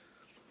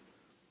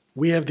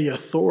 We have the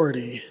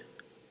authority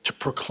to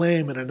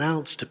proclaim and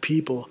announce to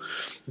people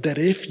that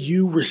if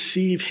you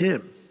receive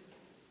him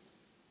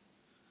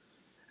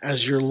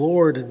as your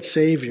Lord and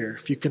Savior,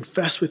 if you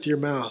confess with your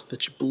mouth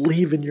that you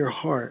believe in your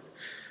heart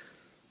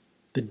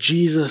that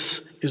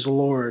Jesus is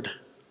Lord,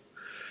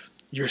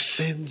 your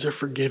sins are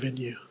forgiven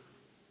you.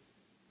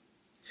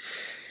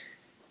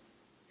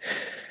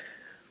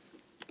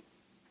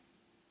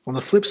 On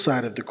the flip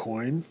side of the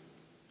coin,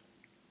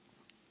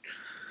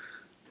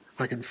 if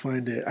I can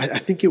find it, I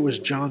think it was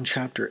John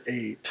chapter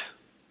 8.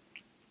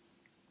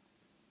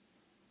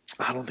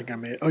 I don't think I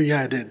made it. Oh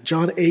yeah, I did.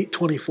 John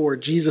 8:24,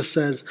 Jesus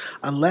says,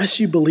 unless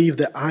you believe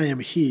that I am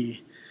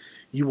he,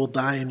 you will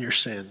die in your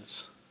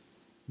sins.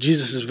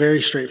 Jesus is very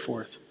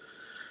straightforward.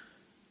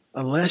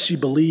 Unless you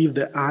believe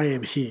that I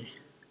am he,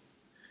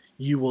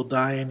 you will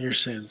die in your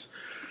sins.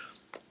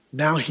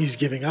 Now he's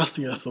giving us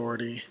the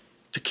authority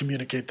to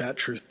communicate that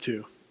truth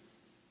too.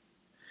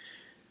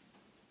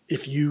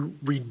 If you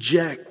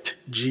reject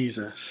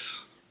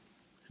Jesus,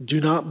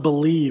 do not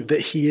believe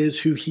that he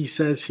is who he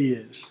says he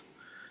is,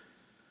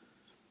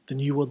 then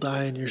you will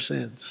die in your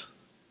sins.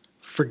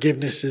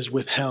 Forgiveness is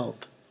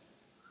withheld.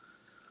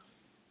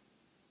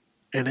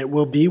 And it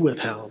will be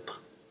withheld.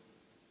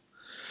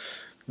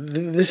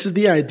 This is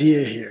the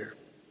idea here.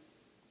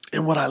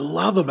 And what I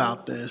love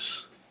about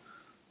this,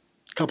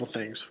 a couple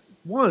things.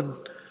 One,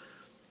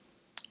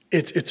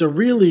 it's a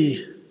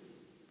really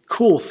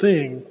cool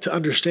thing to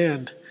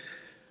understand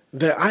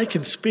that I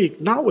can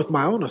speak not with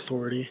my own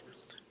authority,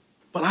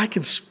 but I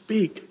can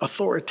speak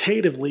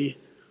authoritatively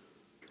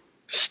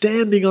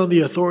standing on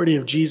the authority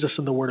of Jesus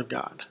and the Word of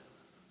God.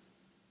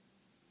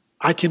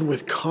 I can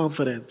with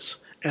confidence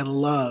and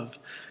love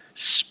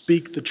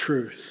speak the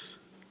truth.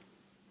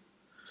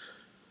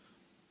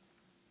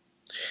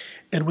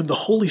 And when the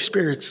Holy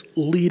Spirit's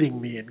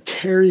leading me and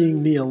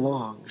carrying me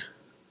along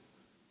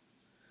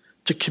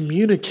to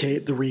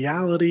communicate the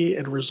reality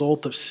and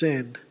result of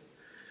sin,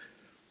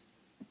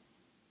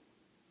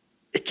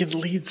 it can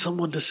lead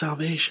someone to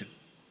salvation.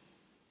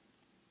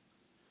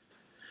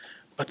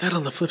 But then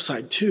on the flip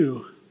side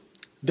too,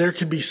 there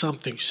can be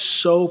something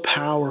so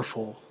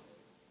powerful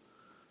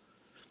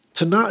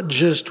to not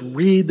just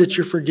read that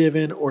you're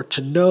forgiven or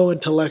to know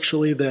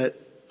intellectually that,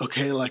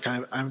 okay, like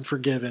I'm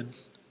forgiven.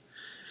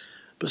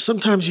 But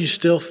sometimes you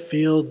still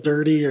feel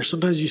dirty, or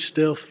sometimes you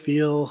still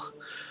feel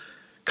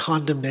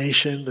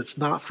condemnation that's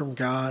not from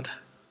God.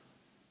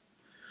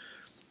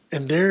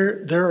 And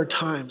there are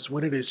times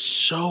when it is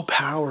so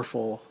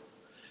powerful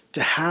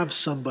to have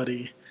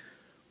somebody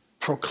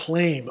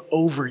proclaim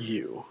over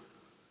you.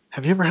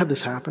 Have you ever had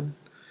this happen?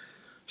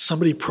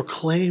 Somebody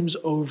proclaims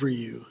over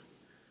you,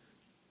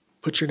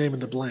 put your name in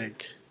the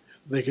blank.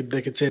 They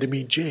could say to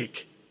me,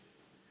 Jake,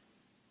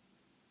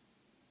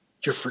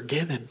 you're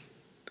forgiven.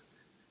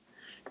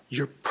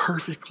 You're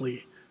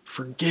perfectly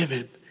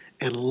forgiven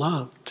and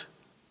loved.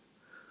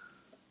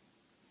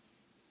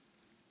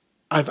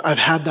 I've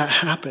had that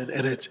happen,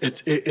 and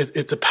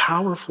it's a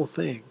powerful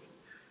thing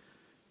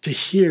to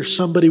hear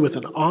somebody with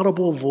an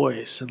audible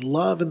voice and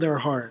love in their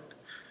heart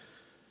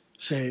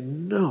say,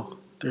 no,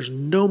 there's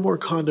no more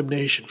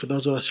condemnation for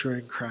those of us who are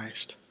in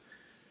Christ.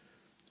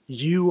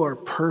 You are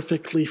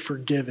perfectly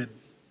forgiven.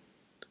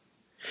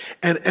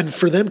 And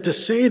for them to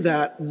say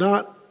that,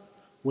 not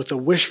with a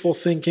wishful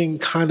thinking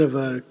kind of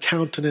a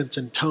countenance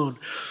and tone,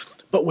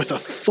 but with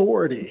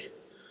authority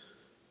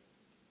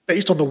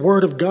based on the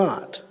Word of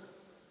God.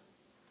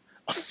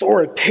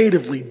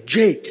 Authoritatively,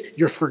 Jake,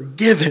 you're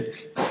forgiven.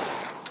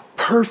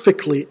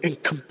 Perfectly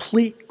and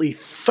completely,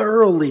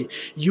 thoroughly,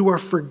 you are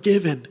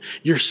forgiven.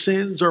 Your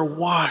sins are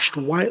washed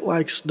white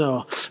like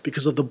snow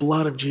because of the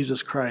blood of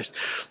Jesus Christ.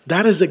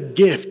 That is a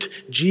gift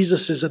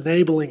Jesus is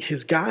enabling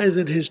his guys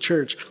in his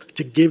church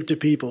to give to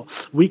people.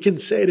 We can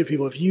say to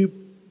people, if you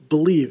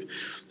believe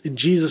in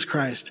Jesus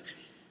Christ,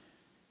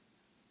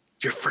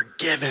 you're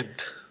forgiven.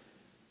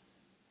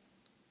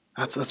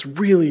 That's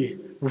really,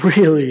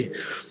 really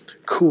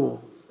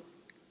cool.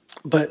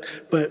 But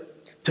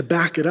to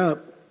back it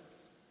up,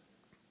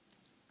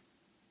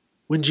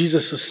 when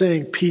Jesus is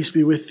saying, peace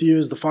be with you,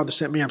 as the Father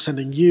sent me, I'm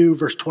sending you,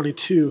 verse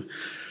 22,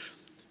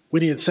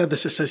 when he had said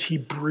this, it says he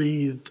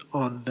breathed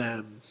on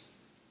them.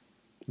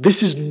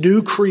 This is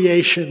new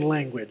creation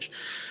language.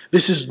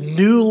 This is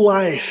new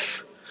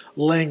life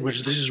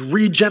language. This is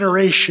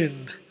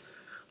regeneration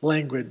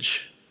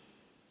language.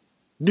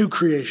 New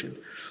creation.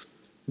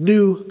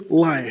 New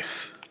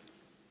life.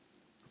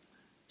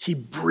 He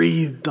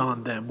breathed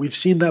on them. We've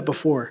seen that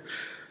before.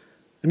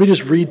 Let me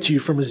just read to you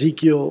from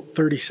Ezekiel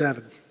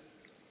 37.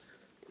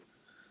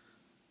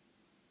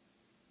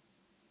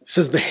 It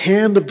says, the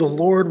hand of the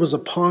Lord was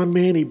upon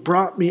me, and he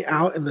brought me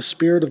out in the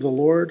spirit of the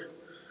Lord.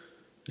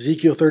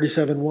 Ezekiel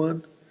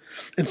 37:1.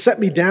 And set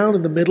me down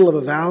in the middle of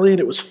a valley,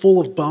 and it was full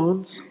of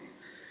bones.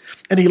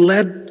 And he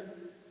led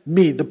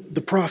me, the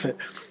prophet,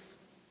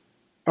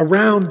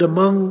 around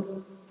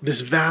among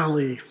this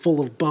valley full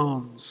of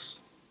bones.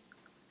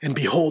 And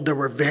behold, there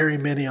were very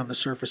many on the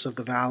surface of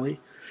the valley.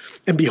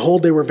 And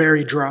behold, they were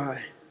very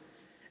dry.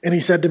 And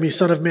he said to me,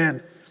 Son of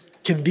man,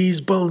 can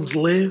these bones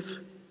live?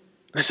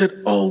 I said,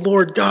 oh,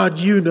 Lord God,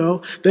 you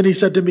know. Then he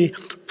said to me,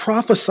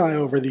 prophesy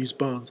over these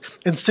bones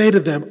and say to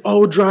them,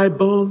 O dry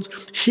bones,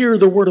 hear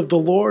the word of the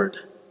Lord.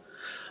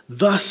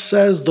 Thus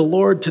says the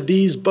Lord to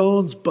these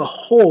bones,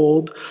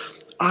 behold,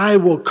 I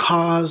will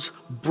cause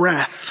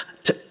breath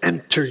to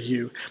enter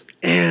you,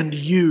 and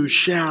you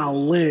shall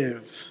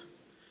live.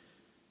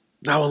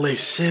 And I will lay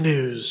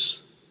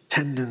sinews,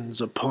 tendons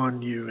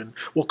upon you, and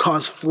will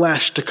cause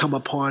flesh to come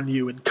upon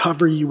you, and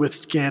cover you with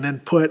skin,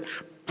 and put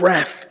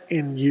breath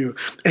in you,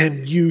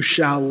 and you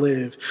shall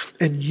live,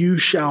 and you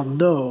shall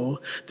know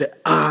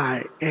that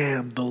I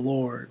am the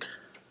Lord.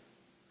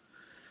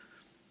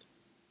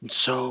 And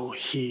so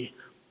he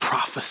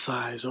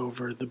prophesies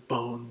over the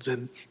bones,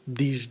 and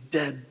these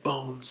dead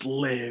bones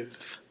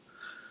live.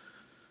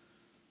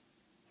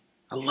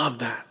 I love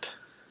that.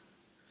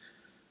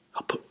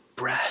 I'll put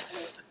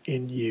breath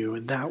in you,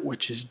 and that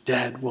which is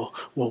dead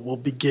will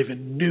be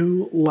given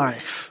new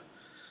life.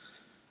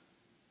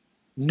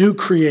 New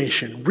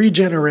creation,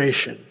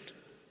 regeneration.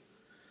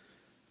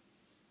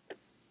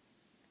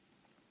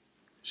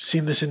 You've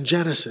seen this in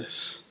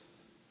Genesis.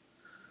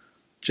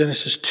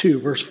 Genesis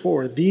 2, verse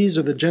 4. These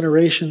are the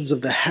generations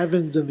of the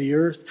heavens and the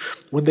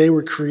earth when they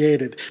were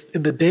created,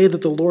 in the day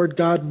that the Lord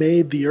God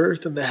made the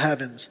earth and the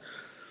heavens,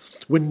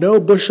 when no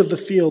bush of the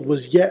field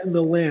was yet in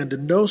the land,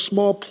 and no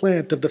small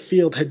plant of the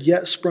field had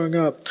yet sprung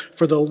up,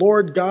 for the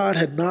Lord God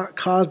had not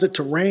caused it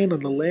to rain on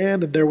the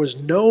land, and there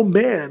was no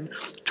man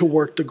to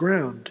work the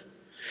ground.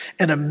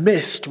 And a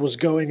mist was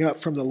going up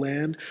from the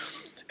land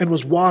and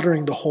was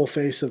watering the whole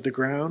face of the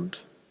ground.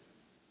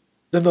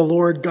 Then the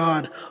Lord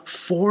God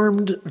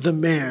formed the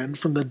man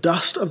from the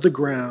dust of the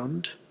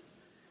ground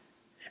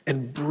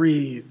and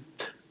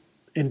breathed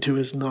into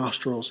his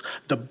nostrils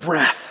the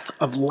breath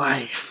of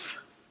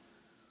life.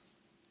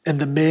 And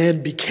the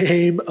man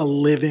became a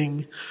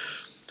living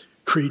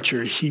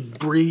creature. He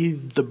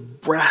breathed the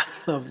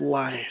breath of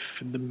life,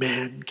 and the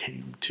man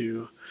came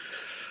to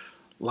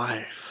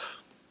life.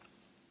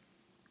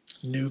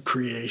 New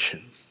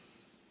creation.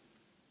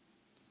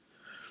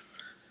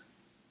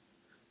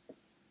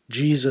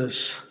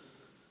 Jesus,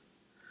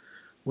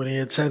 when he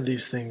had said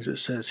these things, it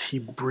says he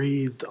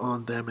breathed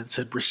on them and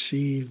said,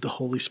 receive the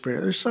Holy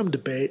Spirit. There's some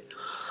debate.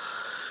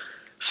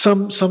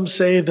 Some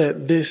say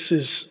that this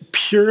is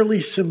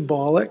purely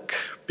symbolic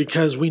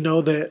because we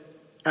know that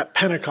at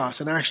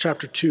Pentecost, in Acts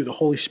chapter 2, the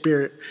Holy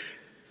Spirit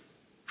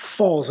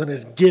falls and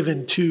is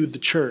given to the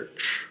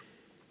church.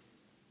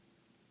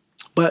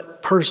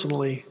 But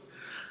personally,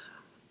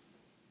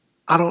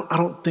 I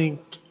don't think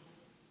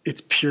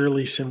it's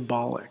purely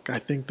symbolic. I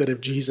think that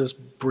if Jesus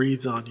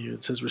breathes on you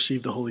and says,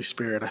 receive the Holy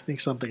Spirit, I think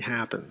something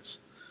happens.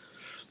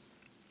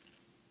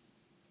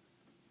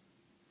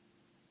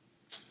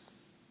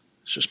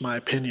 It's just my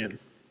opinion,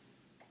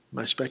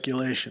 my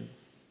speculation.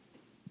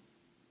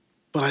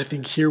 But I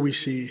think here we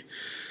see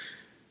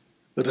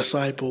the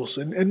disciples,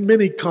 and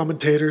many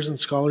commentators and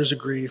scholars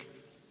agree,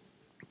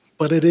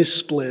 but it is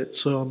split,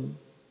 so I'm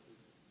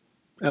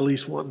at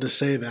least wanting to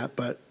say that,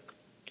 but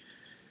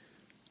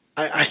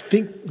I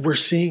think we're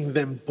seeing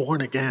them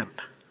born again.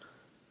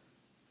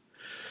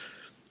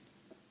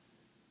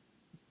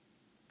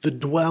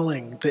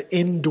 The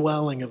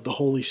indwelling of the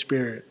Holy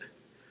Spirit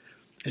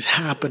is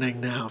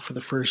happening now for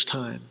the first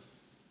time.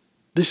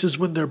 This is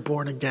when they're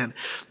born again.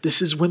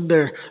 This is when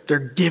they're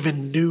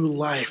given new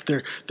life.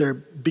 They're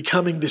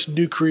becoming this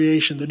new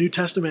creation. The New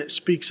Testament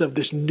speaks of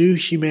this new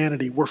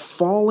humanity. We're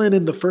fallen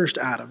in the first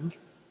Adam,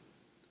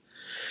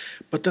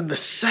 but then the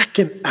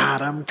second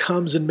Adam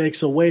comes and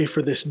makes a way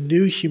for this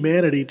new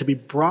humanity to be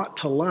brought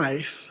to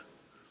life,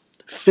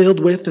 filled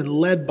with and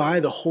led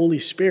by the Holy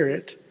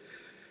Spirit.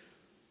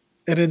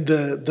 And in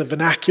the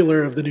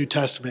vernacular of the New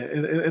Testament,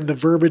 in the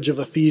verbiage of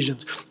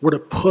Ephesians, we're to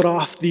put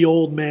off the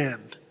old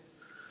man.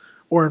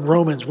 Or in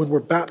Romans, when we're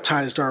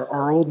baptized,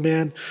 our old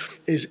man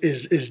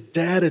is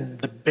dead in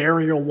the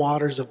burial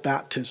waters of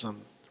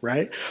baptism,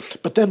 right?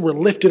 But then we're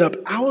lifted up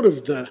out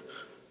of the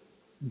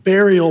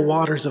burial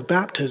waters of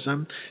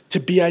baptism to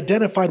be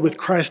identified with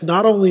Christ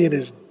not only in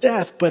his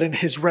death, but in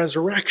his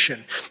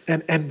resurrection.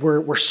 And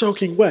we're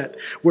soaking wet.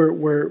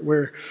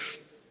 We're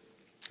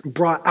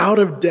brought out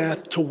of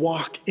death to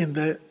walk in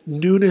the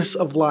newness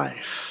of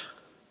life.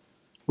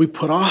 We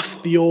put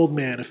off the old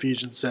man,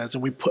 Ephesians says,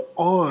 and we put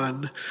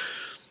on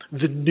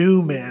the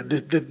new man,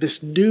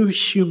 this new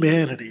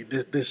humanity,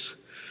 this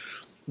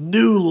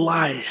new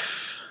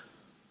life,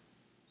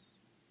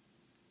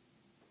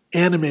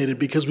 animated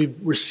because we've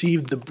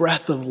received the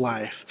breath of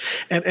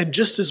life. And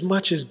just as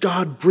much as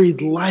God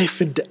breathed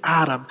life into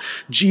Adam,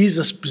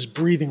 Jesus is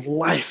breathing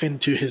life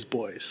into his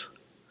boys.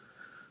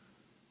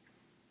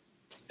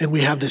 And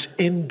we have this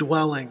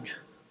indwelling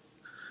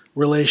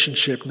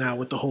relationship now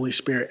with the Holy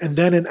Spirit. And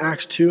then in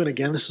Acts 2, and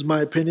again, this is my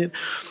opinion,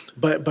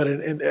 but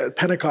at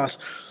Pentecost,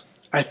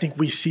 I think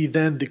we see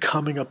then the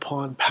coming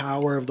upon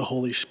power of the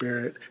Holy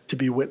Spirit to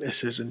be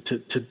witnesses and to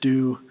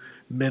do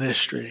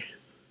ministry.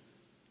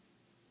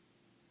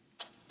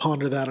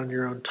 Ponder that on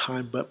your own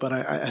time, but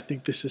I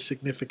think this is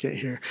significant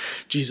here.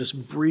 Jesus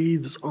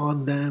breathes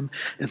on them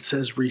and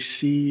says,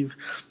 receive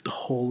the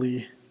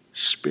Holy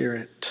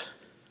Spirit.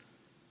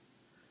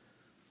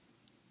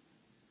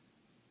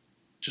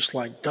 Just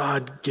like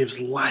God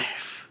gives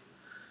life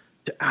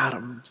to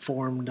Adam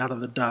formed out of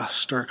the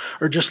dust, or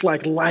just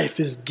like life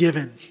is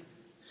given.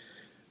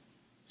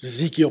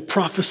 Ezekiel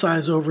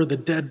prophesies over the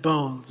dead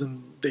bones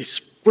and they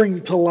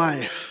spring to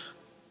life.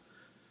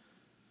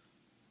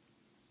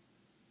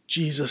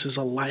 Jesus is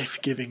a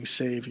life-giving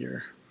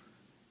Savior.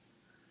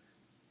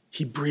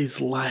 He breathes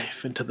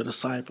life into the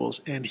disciples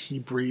and he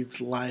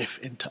breathes life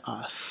into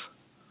us.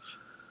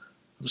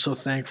 I'm so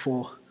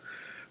thankful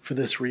for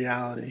this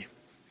reality.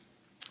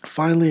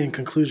 Finally, in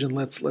conclusion,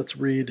 let's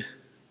read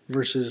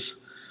verses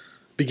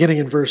beginning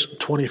in verse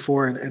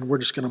 24, and we're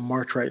just going to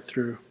march right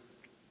through.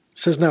 It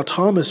says, now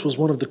Thomas was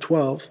one of the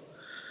 12,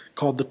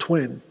 called the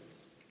twin.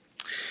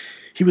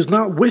 He was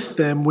not with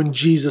them when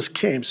Jesus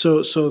came.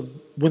 So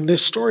when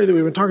this story that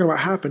we've been talking about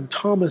happened,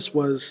 Thomas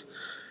was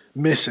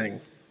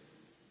missing.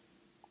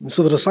 And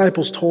so the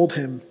disciples told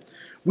him,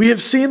 we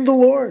have seen the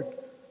Lord.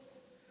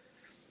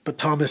 But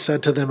Thomas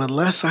said to them,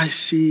 unless I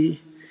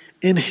see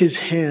in his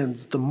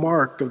hands the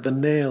mark of the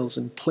nails,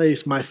 and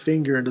place my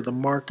finger into the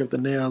mark of the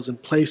nails,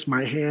 and place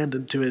my hand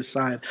into his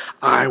side,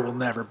 I will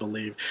never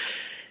believe.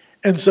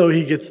 And so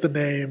he gets the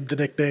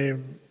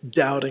nickname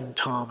Doubting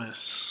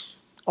Thomas.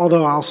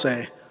 Although I'll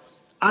say,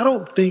 I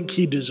don't think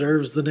he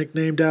deserves the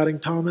nickname Doubting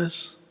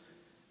Thomas.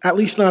 At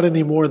least not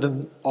any more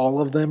than all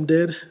of them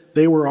did.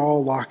 They were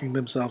all locking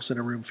themselves in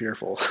a room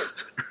fearful.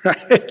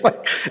 Right?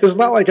 Like, it's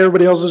not like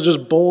everybody else is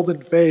just bold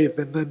in faith,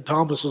 and then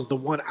Thomas was the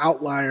one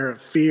outlier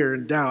of fear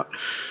and doubt.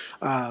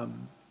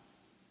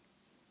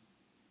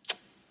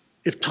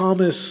 If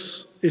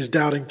Thomas is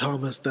doubting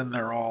Thomas, then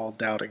they're all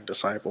doubting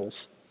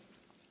disciples.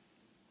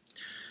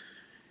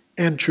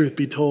 And truth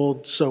be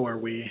told, so are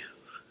we.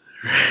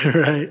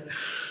 right?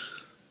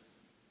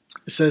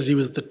 It says he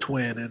was the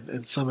twin,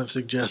 and some have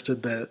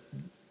suggested that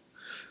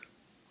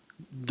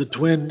the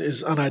twin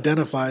is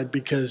unidentified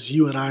because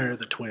you and I are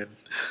the twin.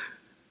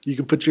 You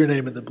can put your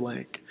name in the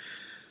blank.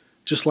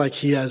 Just like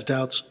he has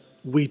doubts,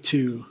 we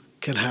too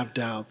can have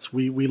doubts.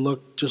 We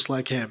look just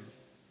like him,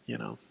 you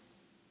know.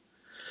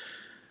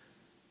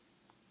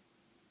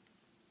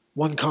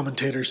 One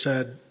commentator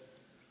said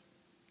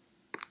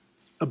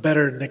a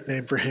better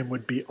nickname for him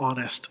would be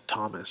Honest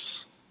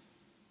Thomas.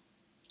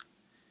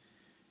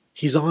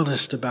 He's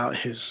honest about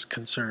his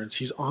concerns.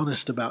 He's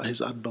honest about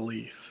his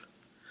unbelief.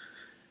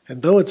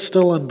 And though it's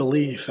still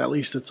unbelief, at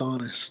least it's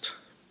honest.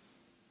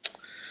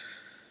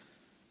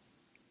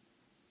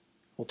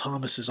 Well,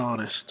 Thomas is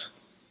honest.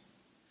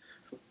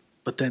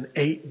 But then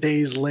 8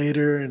 days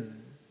later,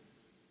 and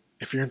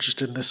if you're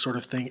interested in this sort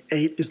of thing,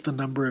 8 is the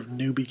number of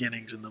new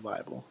beginnings in the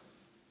Bible.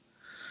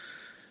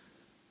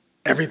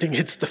 Everything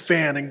hits the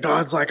fan, and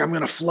God's like, I'm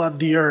going to flood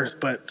the earth,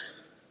 but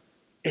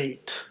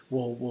 8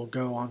 will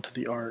go onto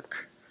the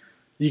ark.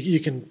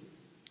 You can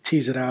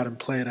tease it out and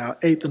play it out.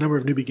 8, the number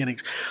of new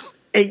beginnings.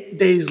 8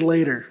 days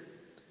later,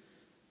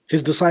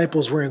 his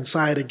disciples were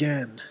inside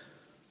again,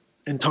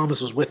 and Thomas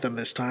was with them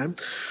this time.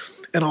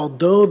 And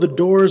although the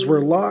doors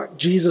were locked,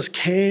 Jesus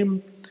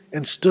came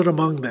and stood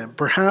among them.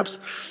 Perhaps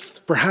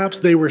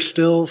they were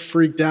still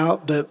freaked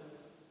out that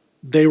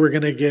they were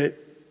going to get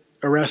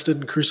arrested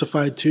and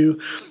crucified too.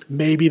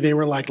 Maybe they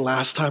were like,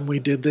 last time we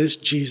did this,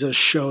 Jesus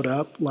showed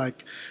up,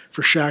 like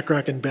for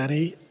Shadrach and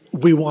Benny.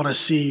 We want to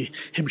see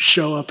him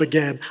show up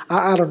again.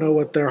 I don't know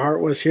what their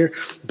heart was here,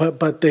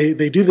 but they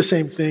do the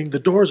same thing. The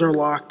doors are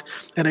locked,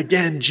 and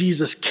again,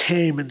 Jesus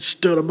came and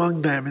stood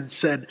among them and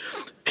said,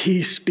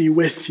 peace be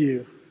with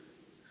you.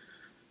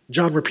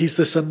 John repeats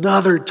this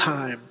another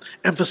time,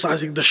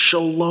 emphasizing the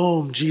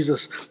shalom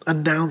Jesus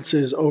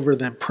announces over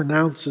them,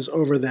 pronounces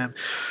over them.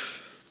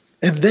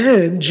 And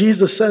then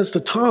Jesus says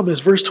to Thomas,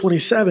 verse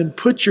 27,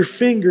 put your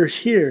finger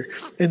here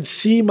and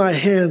see my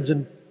hands,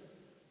 and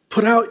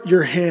put out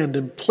your hand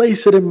and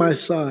place it in my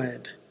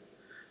side.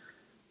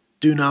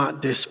 Do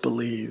not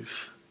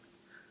disbelieve,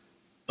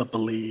 but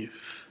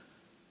believe.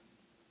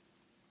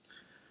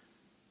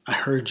 I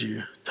heard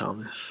you,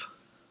 Thomas.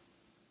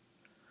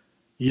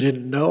 You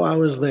didn't know I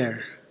was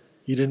there.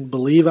 You didn't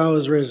believe I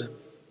was risen.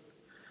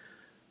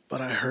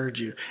 But I heard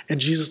you. And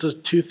Jesus does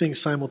two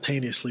things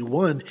simultaneously.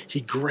 One,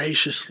 he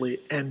graciously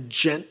and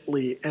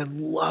gently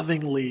and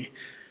lovingly,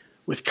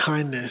 with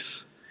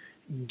kindness,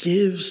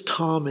 gives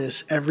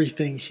Thomas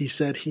everything he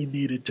said he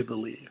needed to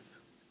believe.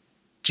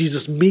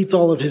 Jesus meets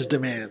all of his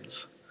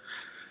demands.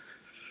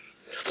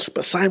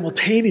 But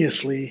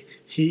simultaneously,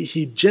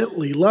 he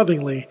gently,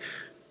 lovingly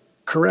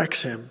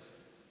corrects him.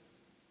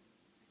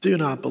 Do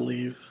not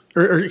believe,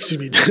 or excuse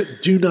me,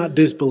 do not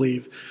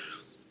disbelieve,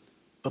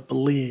 but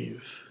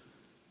believe.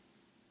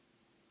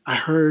 I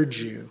heard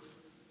you.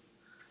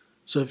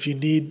 So if you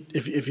need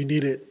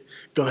it,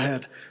 go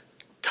ahead,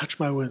 touch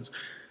my wounds.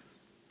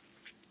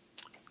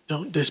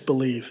 Don't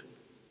disbelieve.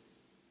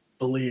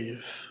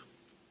 Believe.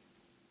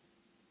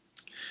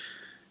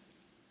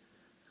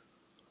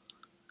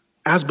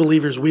 As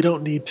believers, we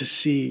don't need to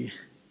see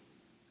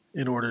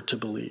in order to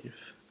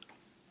believe.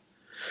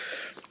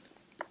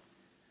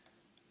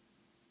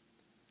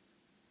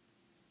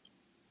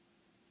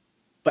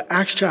 But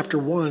Acts chapter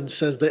 1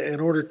 says that in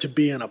order to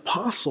be an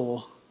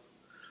apostle,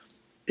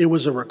 it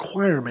was a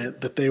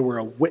requirement that they were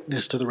a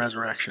witness to the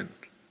resurrection.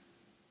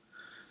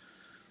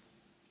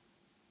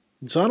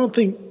 And so I don't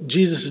think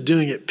Jesus is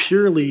doing it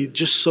purely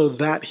just so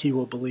that he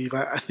will believe.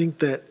 I think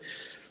that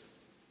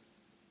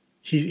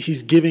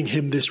he's giving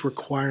him this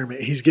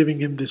requirement. He's giving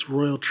him this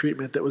royal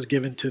treatment that was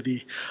given to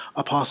the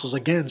apostles,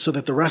 again, so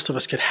that the rest of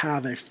us could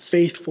have a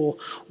faithful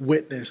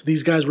witness.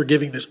 These guys were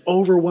giving this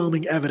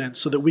overwhelming evidence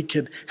so that we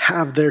could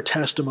have their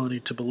testimony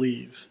to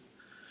believe.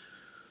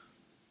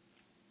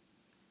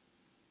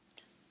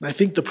 And I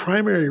think the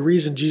primary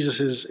reason Jesus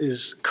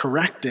is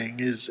correcting,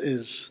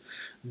 is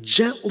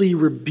gently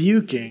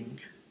rebuking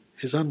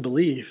his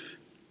unbelief,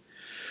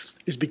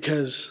 is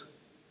because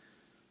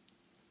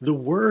the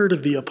word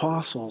of the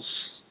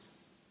apostles,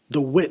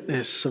 the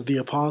witness of the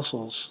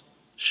apostles,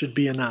 should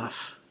be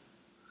enough.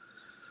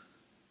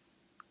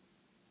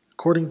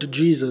 According to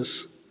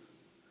Jesus,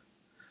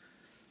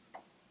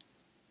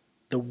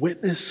 the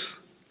witness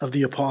of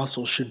the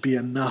apostles should be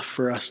enough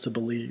for us to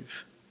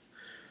believe.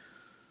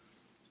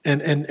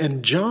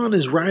 And John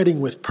is writing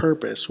with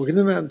purpose. We'll get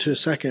into that in a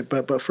second,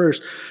 but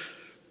first,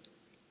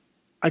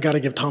 I got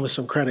to give Thomas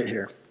some credit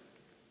here.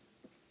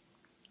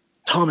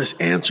 Thomas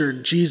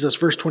answered Jesus,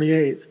 verse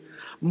 28,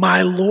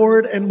 my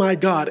Lord and my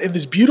God. In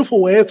this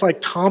beautiful way, it's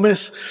like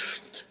Thomas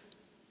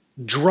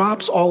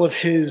drops all of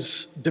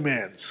his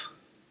demands.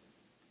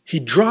 He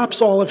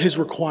drops all of his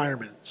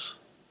requirements.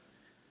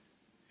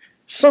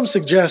 Some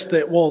suggest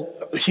that, well,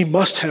 he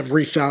must have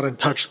reached out and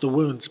touched the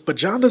wounds, but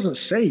John doesn't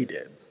say he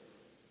did.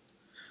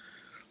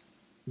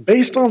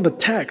 Based on the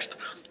text,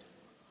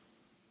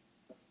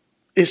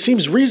 it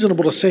seems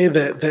reasonable to say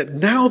that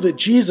now that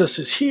Jesus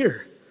is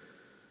here,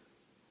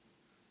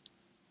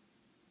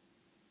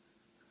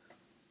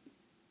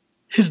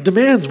 his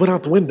demands went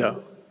out the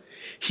window.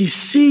 He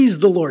sees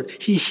the Lord.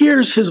 He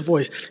hears his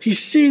voice. He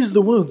sees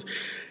the wounds.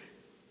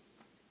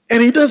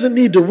 And he doesn't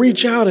need to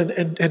reach out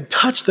and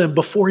touch them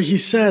before he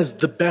says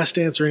the best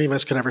answer any of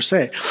us could ever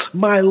say.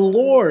 My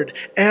Lord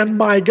and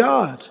my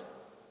God.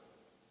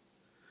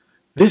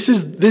 This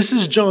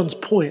is John's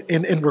point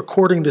in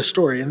recording this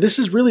story. And this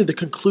is really the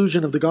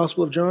conclusion of the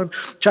Gospel of John.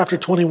 Chapter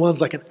 21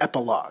 is like an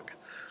epilogue.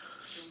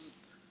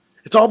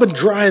 It's all been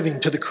driving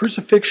to the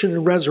crucifixion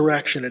and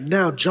resurrection. And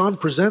now John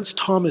presents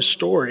Thomas'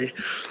 story.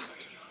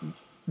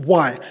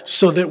 Why?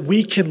 So that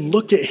we can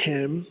look at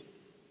him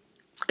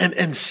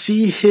and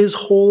see his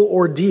whole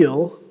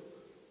ordeal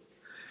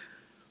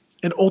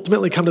and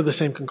ultimately come to the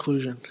same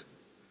conclusion.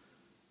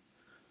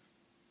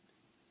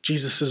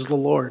 Jesus is the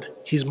Lord.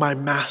 He's my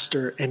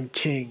master and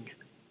king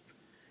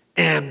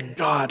and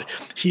God.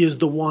 He is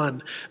the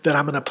one that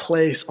I'm going to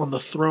place on the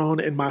throne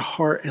in my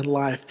heart and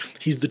life.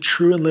 He's the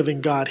true and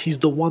living God. He's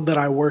the one that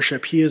I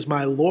worship. He is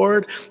my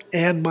Lord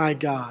and my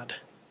God.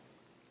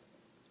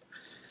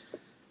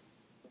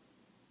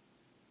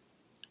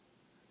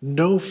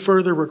 No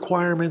further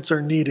requirements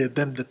are needed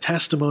than the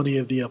testimony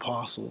of the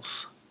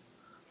apostles.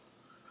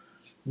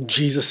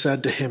 Jesus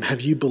said to him,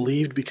 have you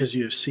believed because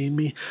you have seen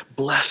me?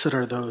 Blessed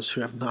are those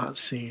who have not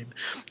seen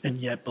and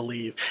yet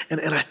believe.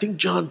 And I think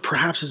John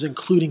perhaps is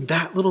including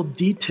that little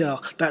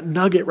detail, that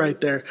nugget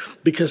right there,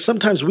 because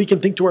sometimes we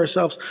can think to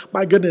ourselves,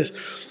 my goodness,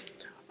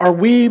 are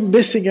we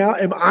missing out?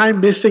 Am I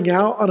missing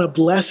out on a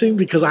blessing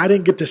because I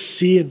didn't get to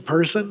see in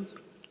person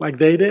like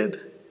they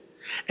did?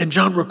 And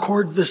John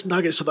records this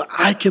nugget so that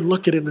I can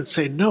look at it and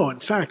say, no, in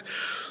fact,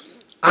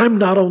 I'm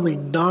not only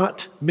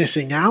not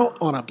missing out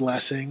on a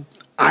blessing,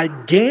 I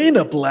gain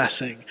a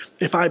blessing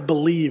if I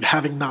believe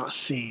having not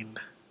seen.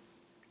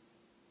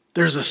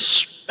 There's a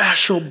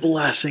special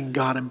blessing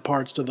God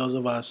imparts to those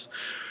of us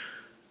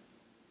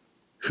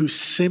who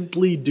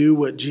simply do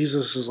what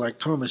Jesus is like,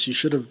 Thomas, you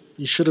should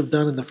have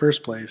done in the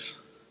first place.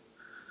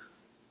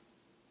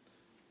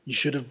 You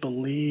should have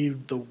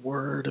believed the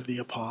word of the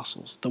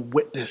apostles, the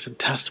witness and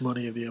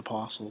testimony of the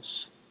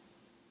apostles.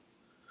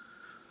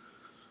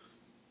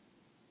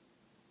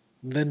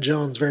 And then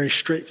John's very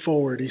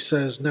straightforward. He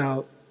says,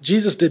 now,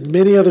 Jesus did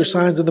many other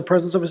signs in the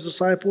presence of his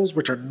disciples,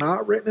 which are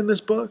not written in this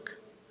book.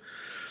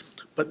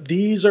 But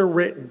these are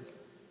written.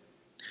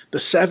 The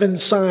 7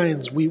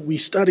 signs we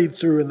studied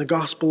through in the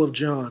Gospel of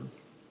John.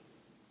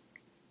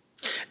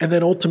 And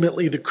then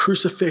ultimately the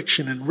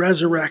crucifixion and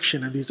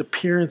resurrection and these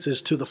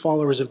appearances to the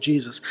followers of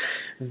Jesus.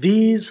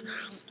 These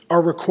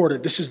are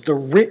recorded. This is the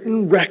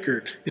written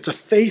record. It's a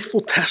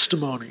faithful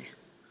testimony.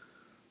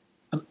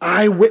 An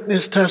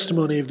eyewitness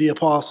testimony of the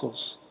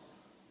apostles.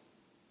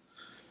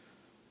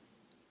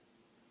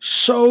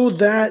 So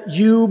that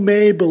you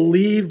may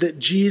believe that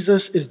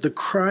Jesus is the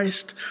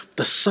Christ,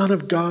 the Son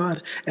of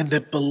God, and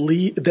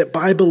that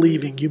by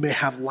believing you may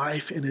have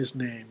life in his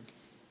name.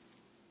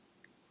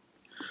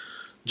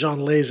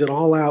 John lays it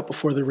all out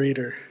before the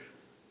reader.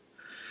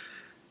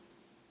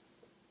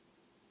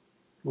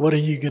 What are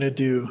you going to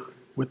do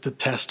with the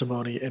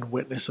testimony and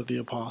witness of the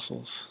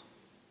apostles?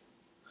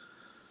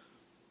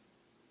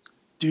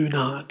 Do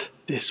not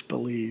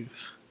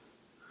disbelieve,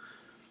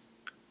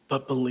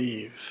 but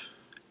believe.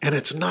 And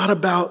it's not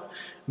about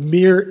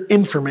mere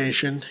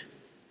information.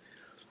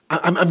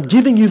 I'm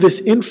giving you this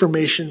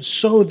information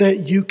so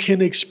that you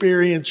can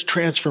experience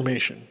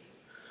transformation.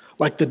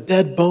 Like the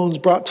dead bones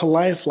brought to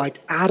life, like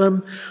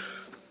Adam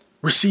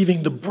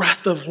receiving the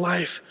breath of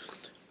life.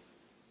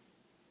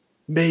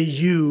 May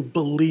you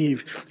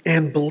believe,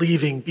 and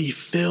believing be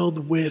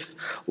filled with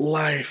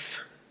life.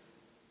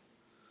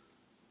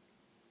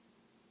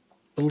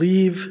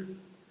 Believe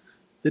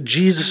that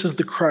Jesus is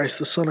the Christ,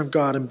 the Son of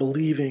God, and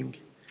believing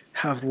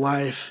have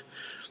life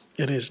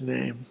in his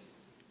name.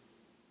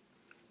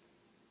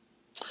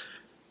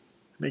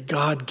 May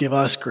God give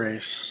us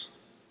grace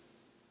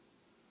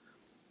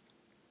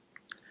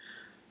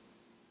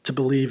to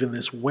believe in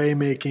this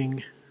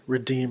way-making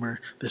Redeemer,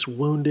 this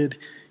wounded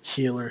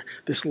healer,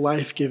 this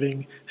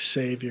life-giving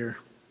Savior,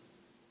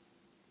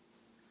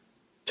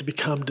 to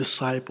become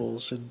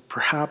disciples and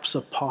perhaps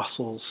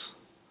apostles,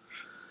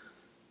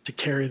 to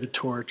carry the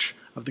torch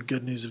of the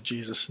good news of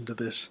Jesus into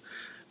this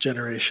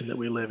generation that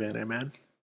we live in. Amen.